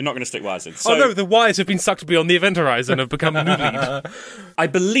in. So, no, the wires have been sucked beyond the event horizon and have become noodly. I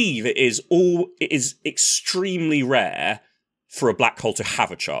believe it is extremely rare for a black hole to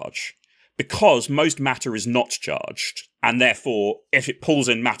have a charge, because most matter is not charged, and therefore, if it pulls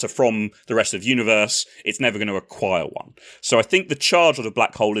in matter from the rest of the universe, it's never going to acquire one. So I think the charge of the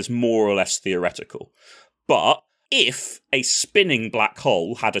black hole is more or less theoretical. But... if a spinning black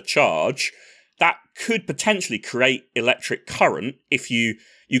hole had a charge, that could potentially create electric current if you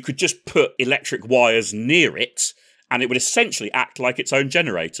could just put electric wires near it, and it would essentially act like its own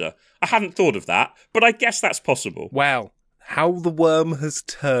generator. I hadn't thought of that, but I guess that's possible. Wow. How the worm has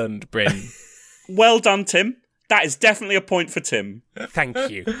turned, Bryn. Well done, Tim. That is definitely a point for Tim. Thank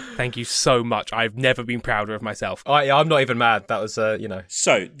you. Thank you so much. I've never been prouder of myself. I'm not even mad. That was,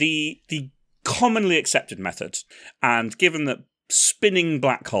 So, the commonly accepted method, and given that spinning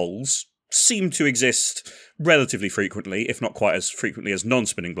black holes seem to exist relatively frequently, if not quite as frequently as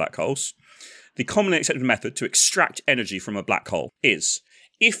non-spinning black holes, the commonly accepted method to extract energy from a black hole is,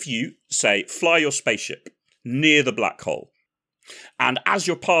 if you, say, fly your spaceship near the black hole, and as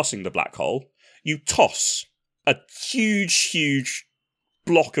you're passing the black hole, you toss a huge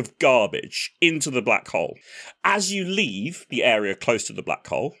block of garbage into the black hole. As you leave the area close to the black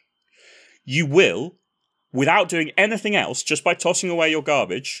hole, you will, without doing anything else, just by tossing away your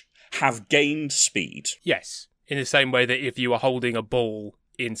garbage, have gained speed. Yes. In the same way that if you were holding a ball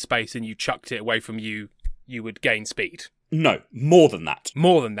in space and you chucked it away from you, you would gain speed. No, more than that.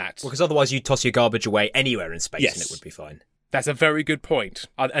 More than that. Well, because otherwise you'd toss your garbage away anywhere in space and it would be fine. That's a very good point.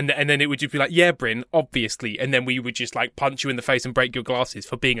 And then it would just be like, yeah, Bryn, obviously. And then we would just like punch you in the face and break your glasses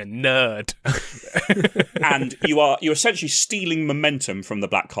for being a nerd. And you're essentially stealing momentum from the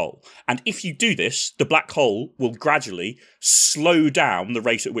black hole. And if you do this, the black hole will gradually slow down the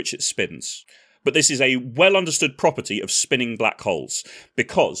rate at which it spins. But this is a well-understood property of spinning black holes,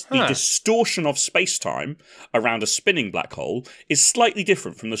 because the distortion of space-time around a spinning black hole is slightly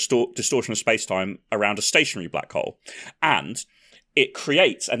different from the distortion of space-time around a stationary black hole. And it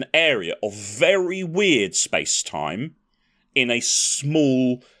creates an area of very weird space-time in a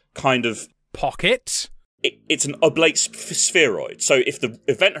small kind of pocket. It's an oblate spheroid. So if the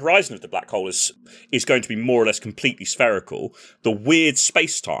event horizon of the black hole is going to be more or less completely spherical, the weird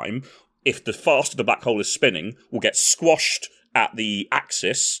space-time, if the faster the black hole is spinning, will get squashed at the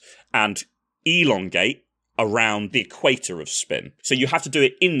axis and elongate around the equator of spin. So you have to do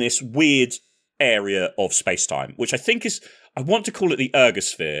it in this weird area of space-time, which I think is, I want to call it the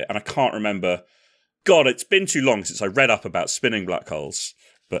ergosphere, and I can't remember. God, it's been too long since I read up about spinning black holes,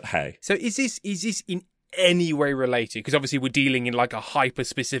 but hey. So is this in any way related? Because obviously we're dealing in like a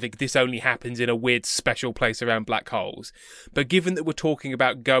hyper-specific, this only happens in a weird special place around black holes. But given that we're talking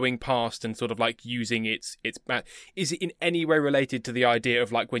about going past and sort of like using its is it in any way related to the idea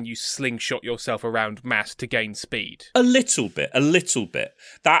of like when you slingshot yourself around mass to gain speed? A little bit.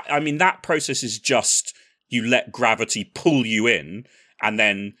 That process is just, you let gravity pull you in, and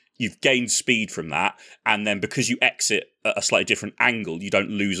then you've gained speed from that, and then because you exit at a slightly different angle, you don't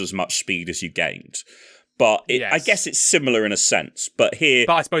lose as much speed as you gained. But I guess it's similar in a sense. But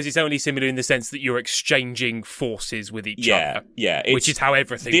I suppose it's only similar in the sense that you're exchanging forces with each other. Yeah, which is how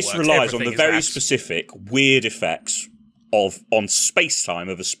everything works. This relies on the very that. specific weird effects on space-time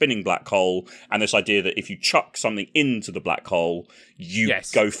of a spinning black hole, and this idea that if you chuck something into the black hole, you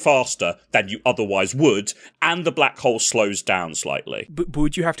go faster than you otherwise would, and the black hole slows down slightly. But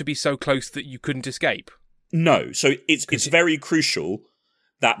would you have to be so close that you couldn't escape? No. So it's very crucial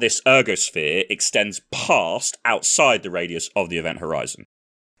that this ergosphere extends outside the radius of the event horizon.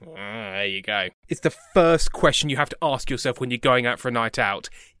 There you go. It's the first question you have to ask yourself when you're going out for a night out.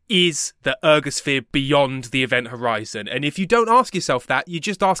 Is the ergosphere beyond the event horizon? And if you don't ask yourself that, you're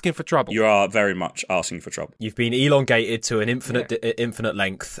just asking for trouble. You are very much asking for trouble. You've been elongated to an infinite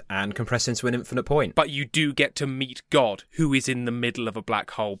length and compressed into an infinite point. But you do get to meet God, who is in the middle of a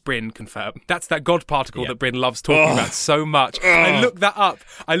black hole. Bryn confirmed. That's that God particle that Bryn loves talking about so much. I looked that up.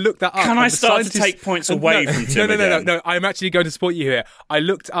 Can I start to take points away from Tim again? No. I'm actually going to support you here. I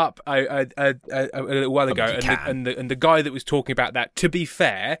looked up a little while ago, and the guy that was talking about that, to be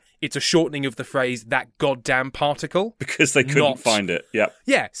fair, it's a shortening of the phrase, that goddamn particle. Because they couldn't find it. Yep.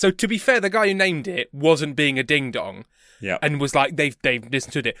 Yeah. So to be fair, the guy who named it wasn't being a ding-dong. Yeah. And was like, they've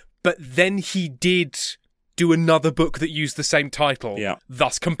listened to it. But then he did do another book that used the same title,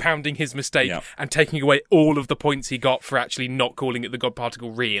 thus compounding his mistake and taking away all of the points he got for actually not calling it the God particle,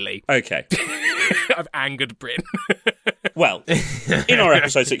 really. Okay. I've angered Bryn. Well, in our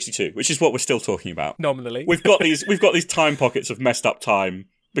episode 62, which is what we're still talking about, nominally, we've got these time pockets of messed up time,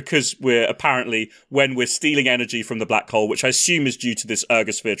 because we're apparently, when we're stealing energy from the black hole, which I assume is due to this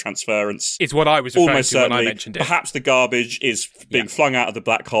ergosphere transference. It's what I was referring to when I mentioned it. Perhaps the garbage is being flung out of the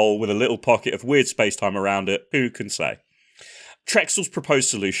black hole with a little pocket of weird space-time around it. Who can say? Trexel's proposed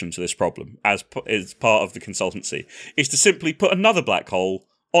solution to this problem, as part of the consultancy, is to simply put another black hole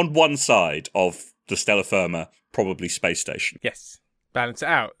on one side of the stellar firma, probably space station. Yes. balance it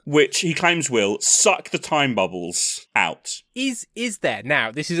out. Which he claims will suck the time bubbles out. Is there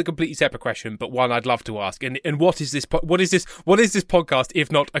now? This is a completely separate question, but one I'd love to ask. And what is this? What is this podcast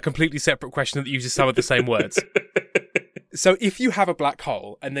if not a completely separate question that uses some of the same words? So if you have a black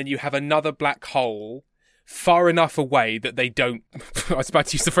hole and then you have another black hole far enough away that they don't, I was about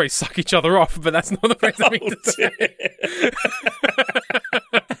to use the phrase suck each other off, but that's not the phrase I mean to say.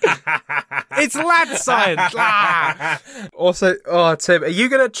 It's lad science. Also, Tim, are you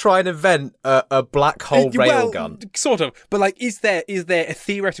going to try and invent a black hole railgun? Sort of. But like, is there a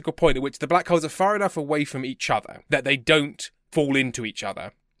theoretical point at which the black holes are far enough away from each other that they don't fall into each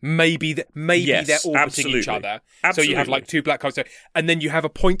other? Maybe they're orbiting each other. Absolutely. So you have like two black holes. And then you have a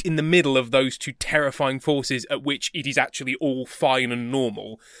point in the middle of those two terrifying forces at which it is actually all fine and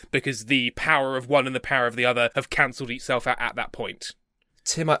normal because the power of one and the power of the other have cancelled itself out at that point.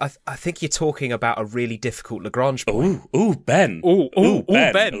 Tim, I think you're talking about a really difficult Lagrange point. Ooh, Ben.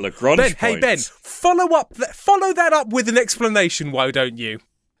 Ben. Lagrange Ben, point. hey, Ben, follow that up with an explanation, why don't you?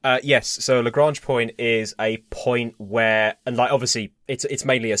 Yes, so a Lagrange point is a point where, and like obviously it's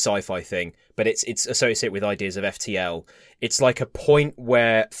mainly a sci-fi thing, but it's associated with ideas of FTL. It's like a point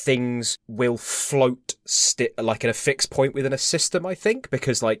where things will float like in a fixed point within a system, I think,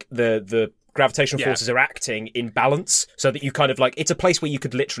 because like the gravitational forces are acting in balance, so that you kind of like, it's a place where you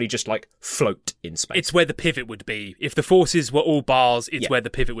could literally just like float in space. It's where the pivot would be. If the forces were all bars, it's where the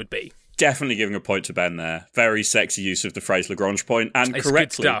pivot would be. Definitely giving a point to Ben there. Very sexy use of the phrase Lagrange point, and it's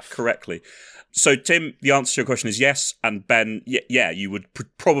correctly. Good stuff. Correctly. So, Tim, the answer to your question is yes, and Ben, you would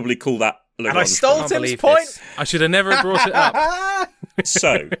probably call that Lagrange and I stole point. Tim's point. I should have never brought it up.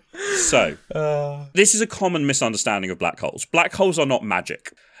 So, this is a common misunderstanding of black holes. Black holes are not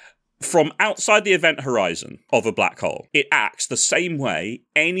magic. From outside the event horizon of a black hole, it acts the same way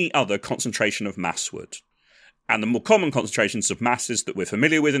any other concentration of mass would. And the more common concentrations of masses that we're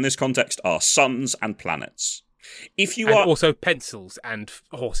familiar with in this context are suns and planets. Also pencils and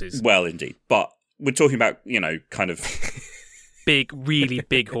horses. Well, indeed. But we're talking about, kind of... big, really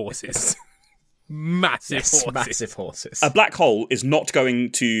big horses. Massive horses. A black hole is not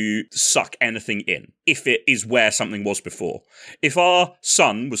going to suck anything in if it is where something was before. If our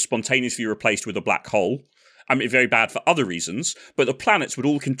sun was spontaneously replaced with a black hole, I mean, very bad for other reasons, but the planets would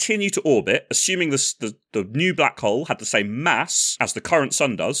all continue to orbit, assuming the new black hole had the same mass as the current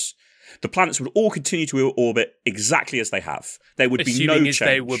sun does. The planets would all continue to orbit exactly as they have. There would be no change.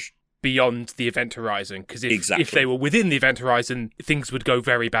 They were beyond the event horizon, because if they were within the event horizon, things would go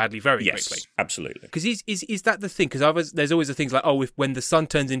very badly very quickly. Yes, absolutely. Because is that the thing? Because there's always the things like, when the sun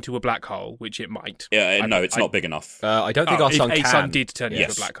turns into a black hole, which it might. Yeah, it's not big enough. I don't think our sun can. If a sun did turn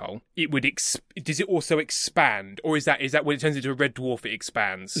into a black hole, it would. Does it also expand, or is that when it turns into a red dwarf, it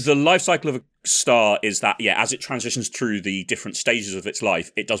expands? The life cycle of a star is that, as it transitions through the different stages of its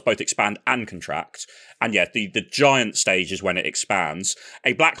life, it does both expand and contract. And the giant stage is when it expands.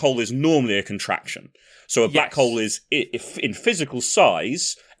 A black hole is normally a contraction. So a black hole is, in physical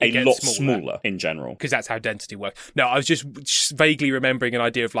size, a lot smaller in general. Because that's how density works. No, I was just vaguely remembering an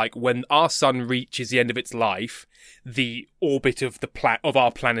idea of like, when our sun reaches the end of its life, the orbit of of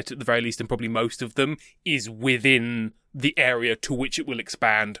our planet, at the very least, and probably most of them, is within the area to which it will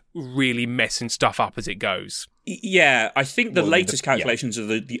expand, really messing stuff up as it goes. Yeah, I think the latest calculations of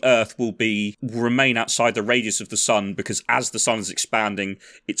the Earth will remain outside the radius of the sun, because as the sun is expanding,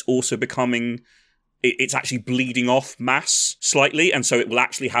 it's also becoming... It's actually bleeding off mass slightly, and so it will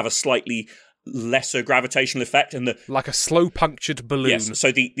actually have a slightly lesser gravitational effect. And like a slow punctured balloon. Yes,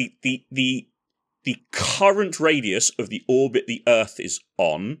 so the current radius of the orbit the Earth is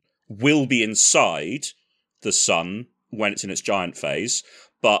on will be inside the sun when it's in its giant phase,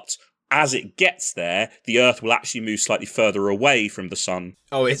 but as it gets there, the Earth will actually move slightly further away from the sun.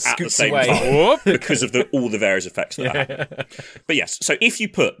 Oh, it scoots at the away. Time because of all the various effects that happen. But yes, so if you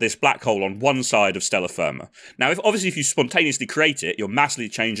put this black hole on one side of stellar firma, now if you spontaneously create it, you're massively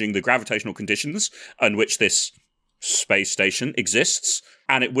changing the gravitational conditions on which this space station exists,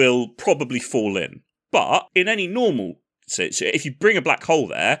 and it will probably fall in. But in any normal situation, if you bring a black hole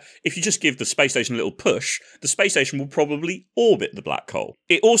there, if you just give the space station a little push, the space station will probably orbit the black hole.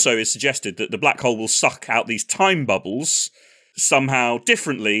 It also is suggested that the black hole will suck out these time bubbles somehow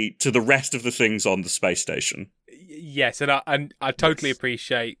differently to the rest of the things on the space station. Yes, and I totally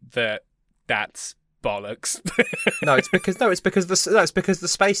appreciate that. That's bollocks. It's because the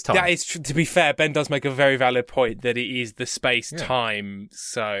space time. That is, to be fair, Ben does make a very valid point that it is the space time.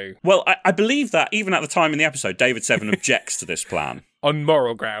 So, well, I believe that even at the time in the episode, David Seven objects to this plan on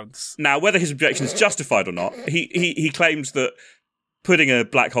moral grounds. Now, whether his objection is justified or not, he claims that putting a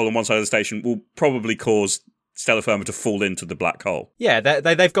black hole on one side of the station will probably cause stellar firma to fall into the black hole. Yeah,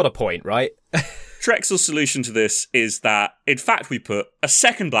 they've got a point, right? Drexel's solution to this is that, in fact, we put a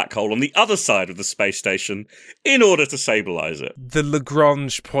second black hole on the other side of the space station in order to stabilise it. The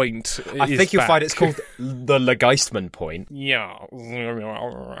Lagrange point I think you'll find it's called the Legeistman point. Yeah.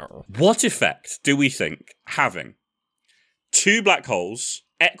 What effect do we think having two black holes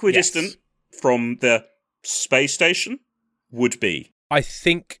equidistant from the space station would be? I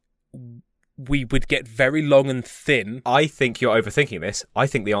think we would get very long and thin. I think you're overthinking this. I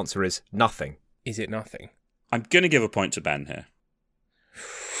think the answer is nothing. Is it nothing? I'm going to give a point to Ben here.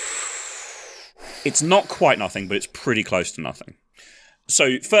 It's not quite nothing, but it's pretty close to nothing.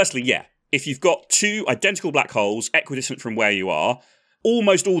 So, firstly, yeah, if you've got two identical black holes equidistant from where you are,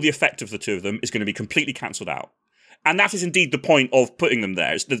 almost all the effect of the two of them is going to be completely cancelled out. And that is indeed the point of putting them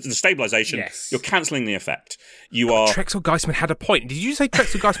there. It's the stabilisation, Yes. You're cancelling the effect. You are... Drexel Geisman had a point. Did you say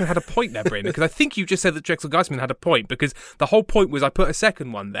Drexel Geisman had a point there, Bryn? Because I think you just said that Drexel Geisman had a point, because the whole point was I put a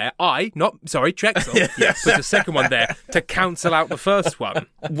second one there. Drexel put a second one there to cancel out the first one.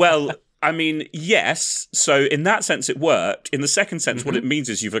 Well, I mean, yes. So in that sense, it worked. In the second sense, what it means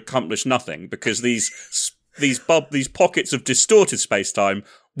is you've accomplished nothing, because these pockets of distorted space-time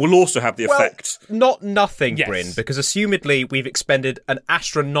will also have the effect. Not nothing, Yes. Bryn, because assumedly we've expended an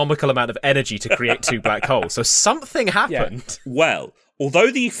astronomical amount of energy to create two black holes. So something happened. Well, although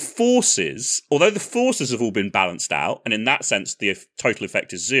the forces have all been balanced out, and in that sense the total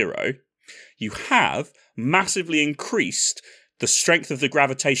effect is zero, you have massively increased the strength of the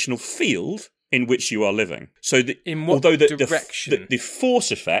gravitational field in which you are living. So In what although direction? the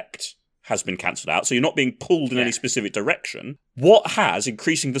force effect has been cancelled out, so you're not being pulled in any specific direction, what has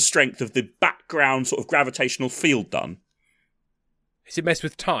increasing the strength of the background sort of gravitational field done? Has it messed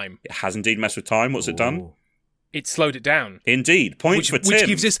with time? It has indeed messed with time. What's it done? It slowed it down. Indeed. Points for Tim.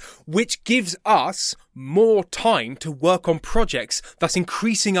 Which gives us more time to work on projects, thus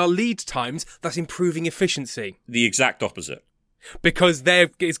increasing our lead times, thus improving efficiency. The exact opposite. Because the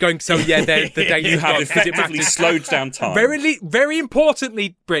data You have effectively slowed down time. Very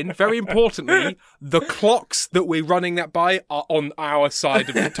importantly, Bryn, the clocks that we're running that by are on our side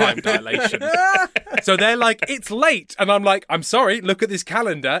of the time dilation. So they're like, it's late. And I'm like, I'm sorry, look at this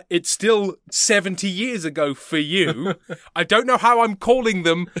calendar. It's still 70 years ago for you. I don't know how I'm calling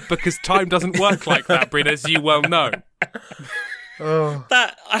them, because time doesn't work like that, Bryn, as you well know.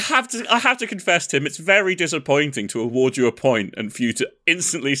 That I have to confess, Tim, it's very disappointing to award you a point and for you to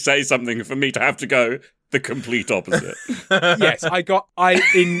instantly say something for me to have to go the complete opposite. Yes,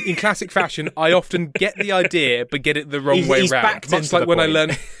 in classic fashion, I often get the idea but get it the wrong way He's round. backed Much into like the when I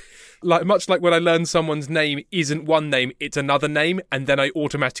point. learn much like when I learn someone's name isn't one name, it's another name, and then I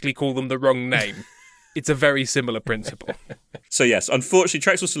automatically call them the wrong name. It's a very similar principle. So yes, unfortunately,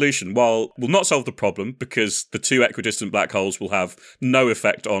 Drexel's solution, while will not solve the problem, because the two equidistant black holes will have no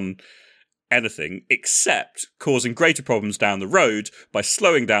effect on anything except causing greater problems down the road by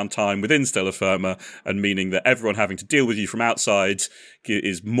slowing down time within stellar firma, and meaning that everyone having to deal with you from outside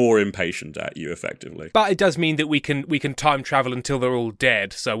is more impatient at you, effectively. But it does mean that we can time travel until they're all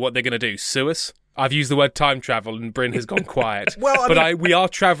dead. So what they're going to do? Sue us? I've used the word time travel, and Bryn has gone quiet. We are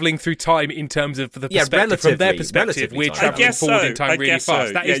travelling through time in terms of the perspective. From their perspective, we're travelling forward in time really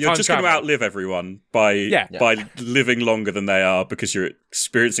fast. That is you're time just travel. going to outlive everyone by living longer than they are, because you're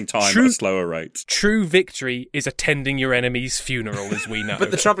experiencing time at a slower rate. True victory is attending your enemy's funeral, as we know.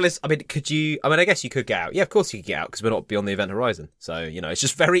 But the trouble is, I guess you could get out. Yeah, of course you could get out, because we're not beyond the event horizon. So, it's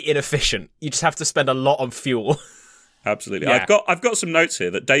just very inefficient. You just have to spend a lot on fuel. Absolutely. Yeah. I've got some notes here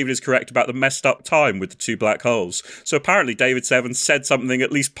that David is correct about the messed up time with the two black holes. So apparently David Seven said something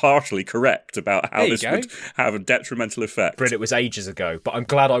at least partially correct about how this would have a detrimental effect. Bryn, it was ages ago, but I'm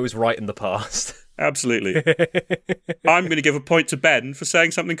glad I was right in the past. Absolutely. I'm going to give a point to Ben for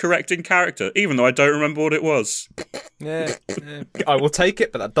saying something correct in character, even though I don't remember what it was. Yeah. I will take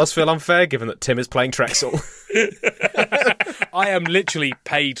it, but that does feel unfair given that Tim is playing Drexel. I am literally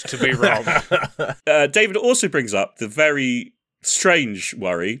paid to be wrong. David also brings up the very strange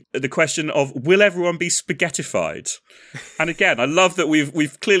worry, the question of, will everyone be spaghettified? And again, I love that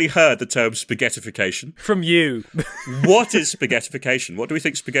we've clearly heard the term spaghettification. From you. What is spaghettification? What do we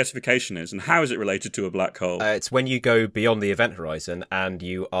think spaghettification is, and how is it related to a black hole? It's when you go beyond the event horizon and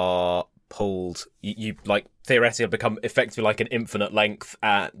you are pulled, you like theoretically become effectively like an infinite length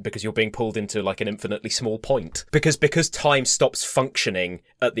because you're being pulled into like an infinitely small point. Because time stops functioning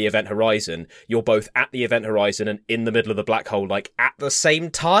at the event horizon, you're both at the event horizon and in the middle of the black hole, like at the same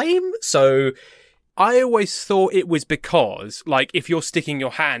time. So I always thought it was because, like, if you're sticking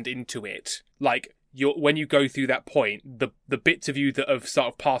your hand into it, like, when you go through that point, the bits of you that have sort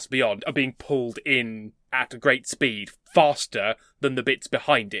of passed beyond are being pulled in at a great speed faster than the bits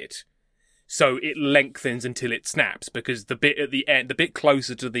behind it. So it lengthens until it snaps, because the bit at the end, the bit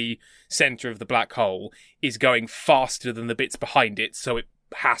closer to the centre of the black hole, is going faster than the bits behind it, so it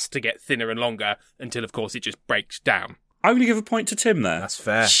has to get thinner and longer until, of course, it just breaks down. I'm going to give a point to Tim there. That's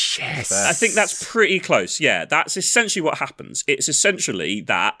fair. Yes. I think that's pretty close. Yeah, that's essentially what happens. It's essentially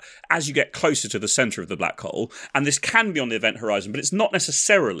that as you get closer to the centre of the black hole, and this can be on the event horizon, but it's not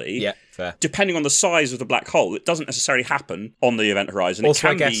necessarily, Yeah, fair. depending on the size of the black hole, it doesn't necessarily happen on the event horizon. Also,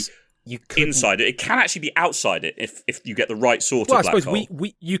 it can I guess be you couldn't- inside it. It can actually be outside it if you get the right sort Well, of I black suppose hole.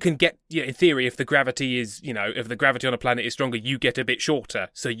 you can get, in theory, if the gravity is, if the gravity on a planet is stronger, you get a bit shorter,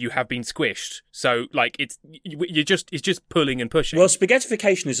 so you have been squished. So, like, it's just pulling and pushing. Well,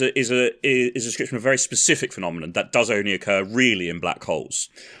 spaghettification is a description of a very specific phenomenon that does only occur really in black holes.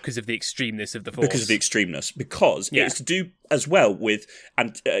 Because of the extremeness of the force. Because of the extremeness. Because Yeah. it's to do as well with,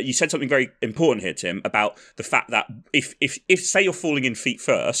 and you said something very important here, Tim, about the fact that if say you're falling in feet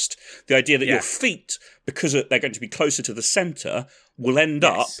first, the idea that Yeah. your feet, because they're going to be closer to the centre, will end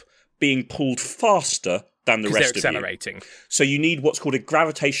up being pulled faster than the rest they're of you. accelerating. So you need what's called a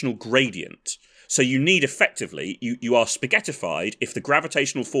gravitational gradient. So you need effectively, you are spaghettified if the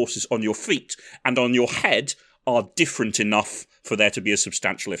gravitational forces on your feet and on your head are different enough for there to be a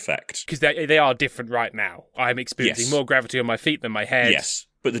substantial effect. Because they are different right now. I'm experiencing Yes. more gravity on my feet than my head. Yes,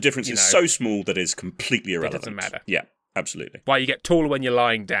 but the difference You is know. so small that it's completely irrelevant. doesn't matter. Yeah, absolutely. Why you get taller when you're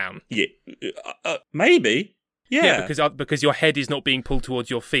lying down. Yeah, maybe. Yeah, Because your head is not being pulled towards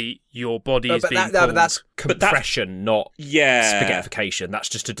your feet, your body is being pulled. But that's compression, not yeah. spaghettification. That's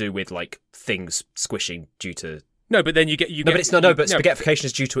just to do with like things squishing due to. No, but then you get. But spaghettification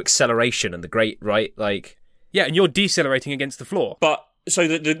is due to acceleration and the great right, like. Yeah, and you're decelerating against the floor. But so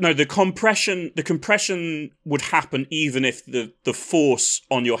the compression would happen even if the force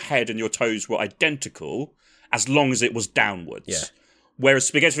on your head and your toes were identical, as long as it was downwards. Yeah.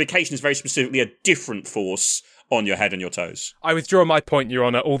 Whereas spaghettification is very specifically a different force on your head and your toes. I withdraw my point, Your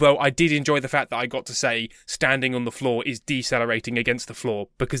Honour, although I did enjoy the fact that I got to say standing on the floor is decelerating against the floor,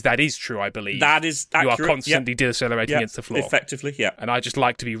 because that is true, I believe. That is accurate. You are constantly decelerating against the floor. Effectively, yeah. And I just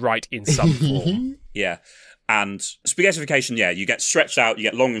like to be right in some form. Yeah. And spaghettification, you get stretched out, you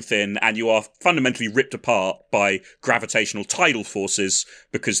get long and thin, and you are fundamentally ripped apart by gravitational tidal forces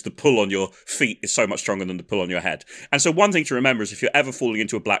because the pull on your feet is so much stronger than the pull on your head. And so one thing to remember is if you're ever falling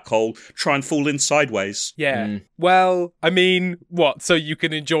into a black hole, try and fall in sideways. Yeah. Well, I mean, what? So you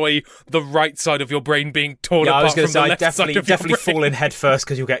can enjoy the right side of your brain being torn Yeah, I was apart going from to the say, left side of your definitely brain. fall in head first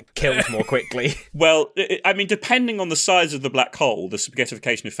because you'll get killed more quickly. Well, I mean, depending on the size of the black hole, the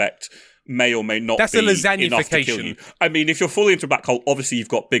spaghettification effect may or may not That's be a enough to kill lasagnification. you. I mean, if you're falling into a black hole, obviously you've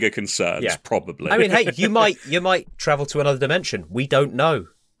got bigger concerns, Yeah. probably. I mean, hey, you might travel to another dimension. We don't know.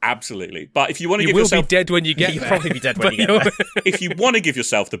 Absolutely. But if you want to You give will yourself... be dead when you get You'll there. probably be dead when But you get there. if you want to give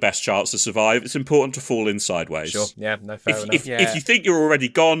yourself the best chance to survive, it's important to fall in sideways. Sure. Yeah, no, fair enough. If you think you're already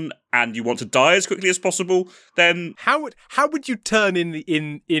gone and you want to die as quickly as possible, then How would you turn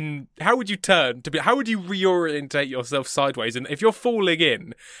how would you reorientate yourself sideways? And if you're falling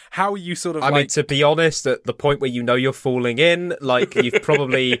in, how are you sort of I mean, to be honest, at the point where you know you're falling in, like you've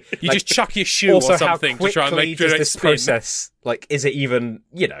probably you like, just chuck your shoe also or something how to try and quickly make sure does it this spin. process? Like, is it even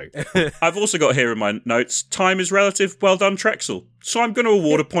I've also got here in my notes, time is relative, well done Trexel. So I'm going to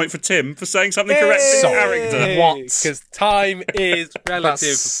award a point for Tim for saying something correct in character. What? Because time is relative.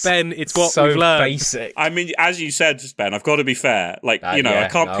 That's Ben, it's what so we've learned. basic? I mean, as you said, Ben, I've got to be fair. Like, I yeah,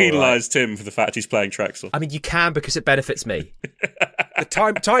 can't no, penalise Tim for the fact he's playing Trexel. I mean, you can because it benefits me. The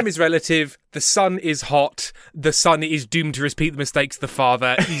time is relative. The sun is hot. The son is doomed to repeat the mistakes of the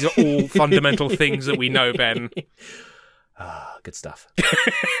father. These are all fundamental things that we know, Ben. Good stuff.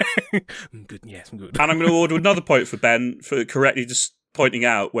 Good, yes, good. And I'm going to award another point for Ben for correctly just pointing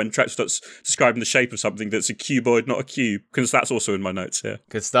out when Trexel starts describing the shape of something that's a cuboid, not a cube, because that's also in my notes here.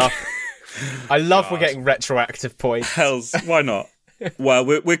 Good stuff. I love we're getting retroactive points. Hells, why not? Well,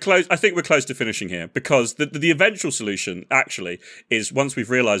 we're close. I think we're close to finishing here because the eventual solution actually is once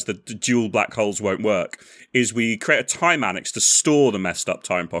we've realised that the dual black holes won't work, is we create a time annex to store the messed up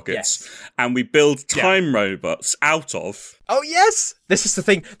time pockets, and we build time robots out of. Oh yes, this is the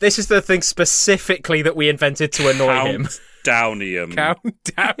thing. This is the thing specifically that we invented to annoy him. Countdownium.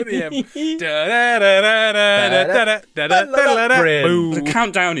 The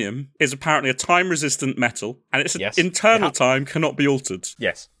Countdownium is apparently a time-resistant metal, and its internal time cannot be altered.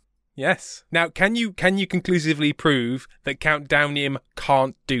 Yes. Yes. Now, can you conclusively prove that Countdownium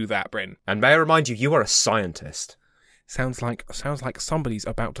can't do that, Bryn? And may I remind you, you are a scientist. Sounds like somebody's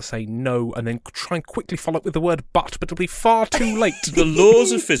about to say no and then try and quickly follow up with the word but it'll be far too late. The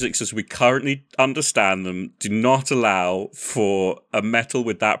laws of physics as we currently understand them do not allow for a metal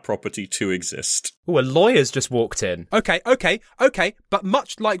with that property to exist. Oh, a lawyer's just walked in. Okay, but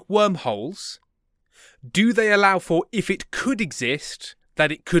much like wormholes, do they allow for, if it could exist,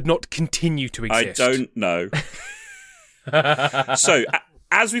 that it could not continue to exist? I don't know. So,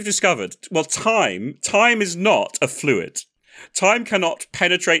 as we've discovered, well, time is not a fluid. Time cannot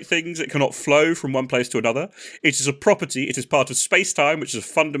penetrate things. It cannot flow from one place to another. It is a property. It is part of space-time, which is a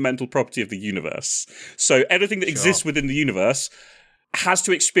fundamental property of the universe. So anything that exists within the universe has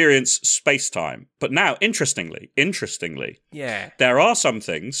to experience space-time. But now, interestingly, there are some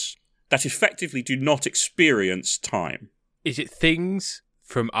things that effectively do not experience time. Is it things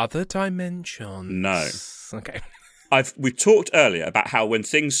from other dimensions? No. Okay. We've talked earlier about how when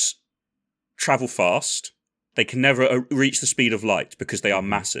things travel fast, they can never reach the speed of light because they are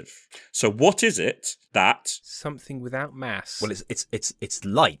massive. So what is it that... Something without mass. Well, it's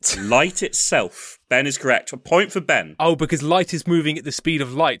light. Light itself. Ben is correct. A point for Ben. Oh, because light is moving at the speed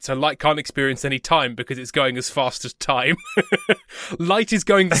of light, so light can't experience any time because it's going as fast as time. Light is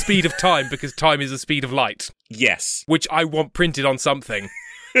going the speed of time because time is the speed of light. Yes. Which I want printed on something.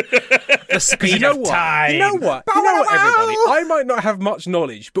 The speed of time. You know what, everybody? I might not have much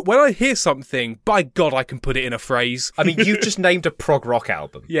knowledge, but when I hear something, by God, I can put it in a phrase. I mean, you just named a prog rock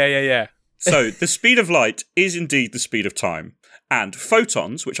album. Yeah. So, the speed of light is indeed the speed of time. And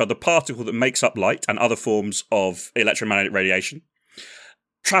photons, which are the particle that makes up light and other forms of electromagnetic radiation,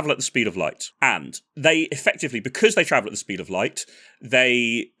 travel at the speed of light. And they effectively, because they travel at the speed of light,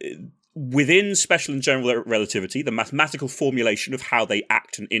 within special and general relativity, the mathematical formulation of how they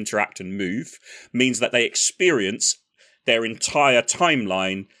act and interact and move means that they experience their entire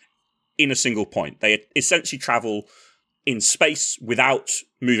timeline in a single point. They essentially travel in space without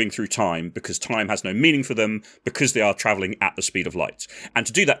moving through time because time has no meaning for them because they are traveling at the speed of light. And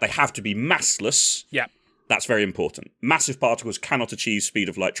to do that, they have to be massless. Yeah. That's very important. Massive particles cannot achieve speed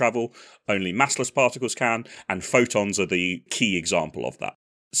of light travel. Only massless particles can, and photons are the key example of that.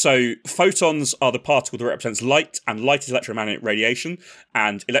 So photons are the particle that represents light, and light is electromagnetic radiation,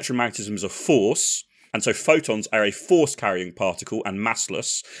 and electromagnetism is a force, and so photons are a force-carrying particle and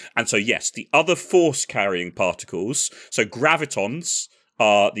massless. And so yes, the other force-carrying particles, so gravitons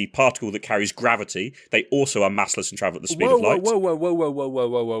are the particle that carries gravity. They also are massless and travel at the speed of light. Whoa.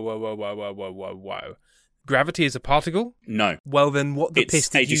 Gravity is a particle? No. Well, then what the piss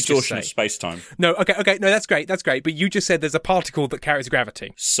did you just say? It's a distortion of space-time. No, okay, no, that's great. But you just said there's a particle that carries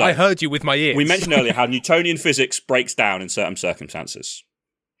gravity. So, I heard you with my ears. We mentioned earlier how Newtonian physics breaks down in certain circumstances.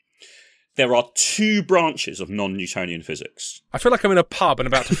 There are two branches of non-Newtonian physics. I feel like I'm in a pub and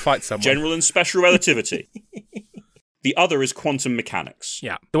about to fight someone. General and special relativity. The other is quantum mechanics.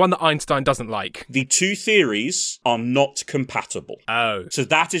 Yeah, the one that Einstein doesn't like. The two theories are not compatible. Oh. So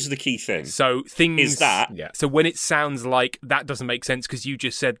that is the key thing. So things... Is that... Yeah. So when it sounds like that doesn't make sense because you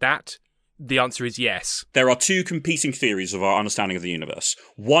just said that, the answer is yes. There are two competing theories of our understanding of the universe.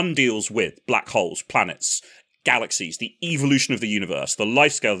 One deals with black holes, planets, galaxies, the evolution of the universe, the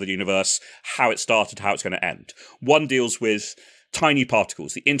life scale of the universe, how it started, how it's going to end. One deals with tiny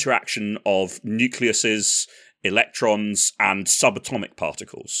particles, the interaction of nucleuses, electrons, and subatomic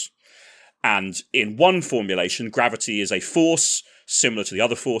particles. And in one formulation, gravity is a force similar to the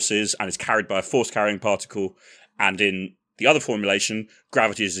other forces and is carried by a force-carrying particle. And in the other formulation,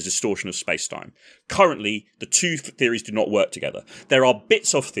 gravity is a distortion of space-time. Currently, the two theories do not work together. There are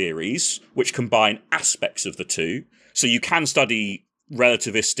bits of theories which combine aspects of the two. So you can study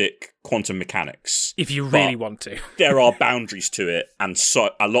relativistic quantum mechanics. If you really want to. There are boundaries to it and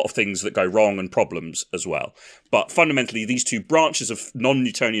so a lot of things that go wrong and problems as well. But fundamentally, these two branches of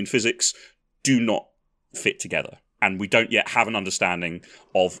non-Newtonian physics do not fit together. And we don't yet have an understanding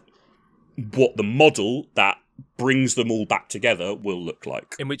of what the model that brings them all back together will look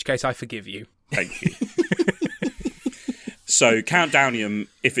like. In which case, I forgive you. Thank you. So Countdownium,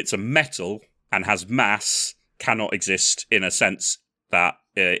 if it's a metal and has mass, cannot exist in a sense that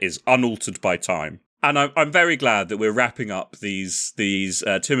is unaltered by time. And I'm very glad that we're wrapping up these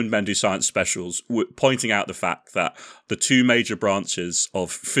Tim and Ben Do Science specials, pointing out the fact that the two major branches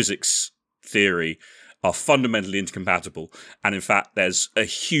of physics theory are fundamentally incompatible. And in fact, there's a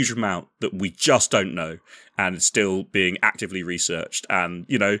huge amount that we just don't know and it's still being actively researched. And,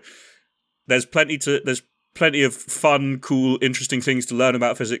 you know, there's plenty of fun, cool, interesting things to learn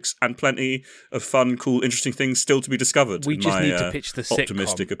about physics, and plenty of fun, cool, interesting things still to be discovered. We just need to pitch the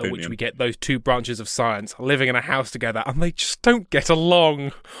sitcom in which we get those two branches of science living in a house together, and they just don't get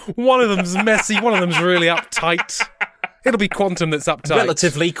along. One of them's messy, one of them's really uptight. It'll be Quantum that's uptight.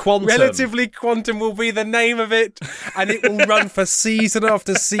 Relatively Quantum. Relatively Quantum will be the name of it, and it will run for season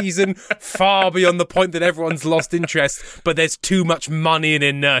after season, far beyond the point that everyone's lost interest, but there's too much money and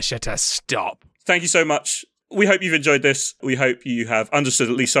inertia to stop. Thank you so much. We hope you've enjoyed this. We hope you have understood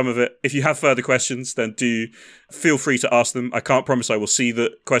at least some of it. If you have further questions, then do feel free to ask them. I can't promise I will see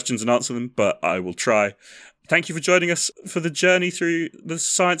the questions and answer them, but I will try. Thank you for joining us for the journey through the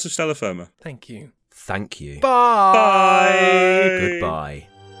science of Stellar Firma. Thank you. Thank you. Bye. Goodbye.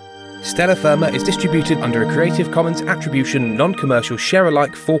 Stellar Firma is distributed under a Creative Commons Attribution Non-Commercial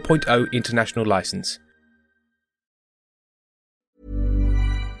Share-alike 4.0 international license.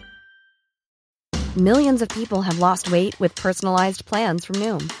 Millions of people have lost weight with personalized plans from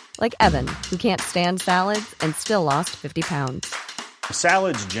Noom. Like Evan, who can't stand salads and still lost 50 pounds.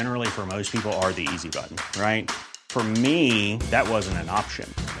 Salads generally for most people are the easy button, right? For me, that wasn't an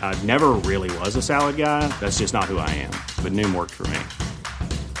option. I never really was a salad guy. That's just not who I am. But Noom worked for me.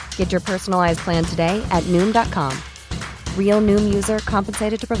 Get your personalized plan today at Noom.com. Real Noom user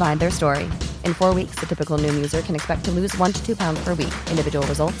compensated to provide their story. In 4 weeks, the typical Noom user can expect to lose 1 to 2 pounds per week. Individual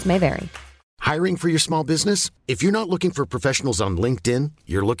results may vary. Hiring for your small business? If you're not looking for professionals on LinkedIn,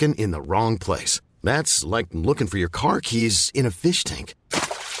 you're looking in the wrong place. That's like looking for your car keys in a fish tank.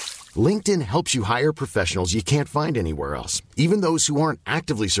 LinkedIn helps you hire professionals you can't find anywhere else, even those who aren't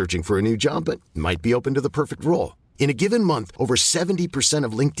actively searching for a new job but might be open to the perfect role. In a given month, over 70%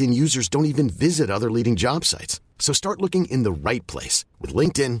 of LinkedIn users don't even visit other leading job sites. So start looking in the right place. With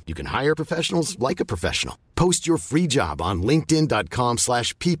LinkedIn, you can hire professionals like a professional. Post your free job on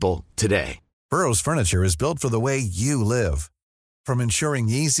linkedin.com/people today. Burrow's furniture is built for the way you live. From ensuring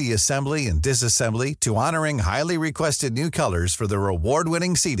easy assembly and disassembly to honoring highly requested new colors for their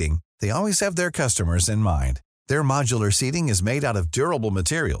award-winning seating, they always have their customers in mind. Their modular seating is made out of durable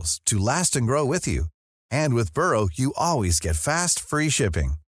materials to last and grow with you. And with Burrow, you always get fast, free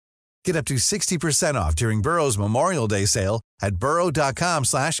shipping. Get up to 60% off during Burrow's Memorial Day sale at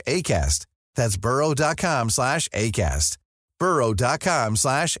burrow.com/ACAST. That's burrow.com/ACAST.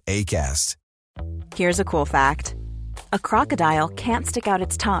 burrow.com/ACAST. Here's a cool fact. A crocodile can't stick out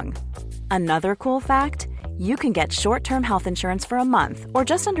its tongue. Another cool fact, you can get short-term health insurance for a month or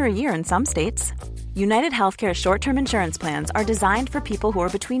just under a year in some states. United Healthcare short-term insurance plans are designed for people who are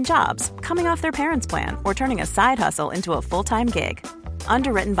between jobs, coming off their parents' plan, or turning a side hustle into a full-time gig.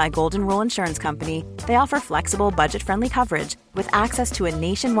 Underwritten by Golden Rule Insurance Company, they offer flexible, budget-friendly coverage with access to a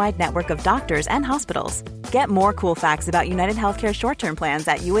nationwide network of doctors and hospitals. Get more cool facts about United Healthcare short-term plans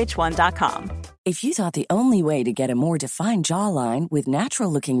at uh1.com. If you thought the only way to get a more defined jawline with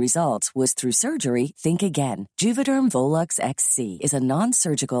natural-looking results was through surgery, think again. Juvederm Volux XC is a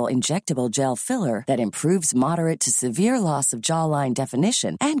non-surgical injectable gel filler that improves moderate to severe loss of jawline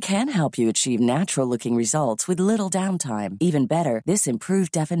definition and can help you achieve natural-looking results with little downtime. Even better, this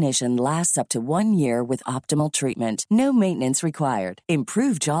improved definition lasts up to 1 year with optimal treatment. No maintenance required.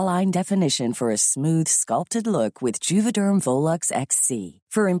 Improve jawline definition for a smooth, sculpted look with Juvederm Volux XC.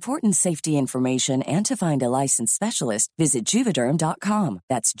 For important safety information and to find a licensed specialist, visit Juvederm.com.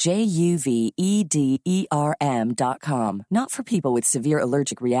 That's JUVEDERM.com. Not for people with severe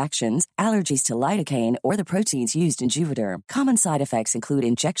allergic reactions, allergies to lidocaine, or the proteins used in Juvederm. Common side effects include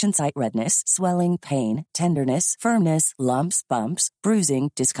injection site redness, swelling, pain, tenderness, firmness, lumps, bumps,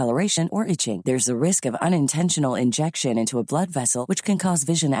 bruising, discoloration, or itching. There's a risk of unintentional injection into a blood vessel, which can cause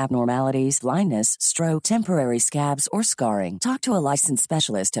vision abnormalities, blindness, stroke, temporary scabs, or scarring. Talk to a licensed specialist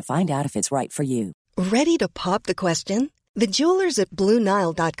to find out if it's right for you. Ready to pop the question? The jewelers at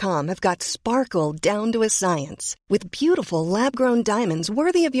BlueNile.com have got sparkle down to a science with beautiful lab-grown diamonds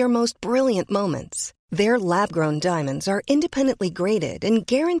worthy of your most brilliant moments. Their lab-grown diamonds are independently graded and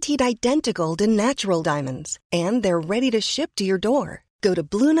guaranteed identical to natural diamonds, and they're ready to ship to your door. Go to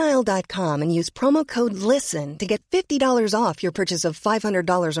BlueNile.com and use promo code LISTEN to get $50 off your purchase of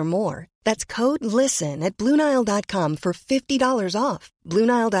 $500 or more. That's code LISTEN at BlueNile.com for $50 off.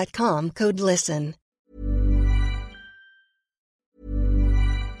 BlueNile.com, code LISTEN.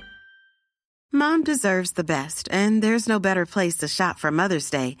 Mom deserves the best, and there's no better place to shop for Mother's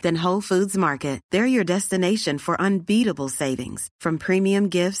Day than Whole Foods Market. They're your destination for unbeatable savings, from premium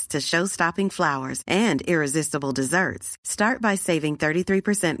gifts to show-stopping flowers and irresistible desserts. Start by saving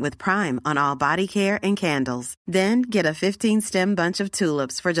 33% with Prime on all body care and candles. Then get a 15-stem bunch of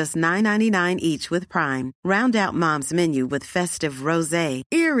tulips for just $9.99 each with Prime. Round out Mom's menu with festive rosé,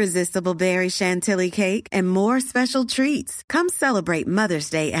 irresistible berry chantilly cake, and more special treats. Come celebrate Mother's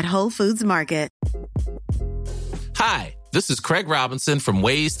Day at Whole Foods Market. Hi, this is Craig Robinson from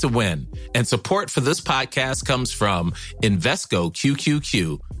Ways to Win, and support for this podcast comes from Invesco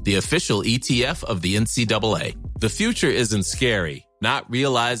QQQ, the official ETF of the NCAA. The future isn't scary. Not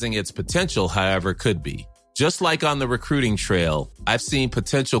realizing its potential, however, could be. Just like on the recruiting trail, I've seen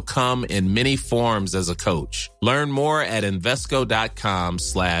potential come in many forms as a coach. Learn more at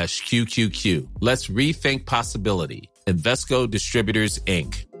Invesco.com/QQQ. Let's rethink possibility. Invesco Distributors,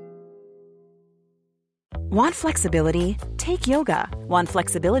 Inc. Want flexibility? Take yoga. Want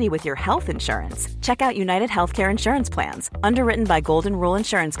flexibility with your health insurance? Check out United Healthcare Insurance Plans. Underwritten by Golden Rule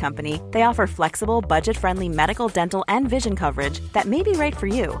Insurance Company, they offer flexible, budget-friendly medical, dental, and vision coverage that may be right for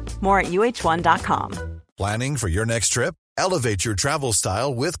you. More at UH1.com. Planning for your next trip? Elevate your travel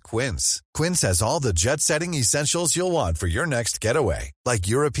style with Quince. Quince has all the jet-setting essentials you'll want for your next getaway, like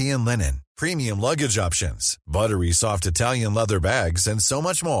European linen, premium luggage options, buttery soft Italian leather bags, and so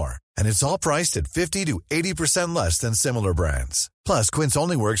much more. And it's all priced at 50 to 80% less than similar brands. Plus, Quince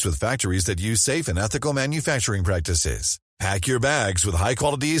only works with factories that use safe and ethical manufacturing practices. Pack your bags with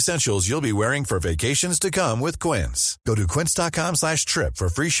high-quality essentials you'll be wearing for vacations to come with Quince. Go to quince.com/trip for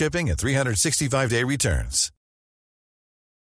free shipping and 365-day returns.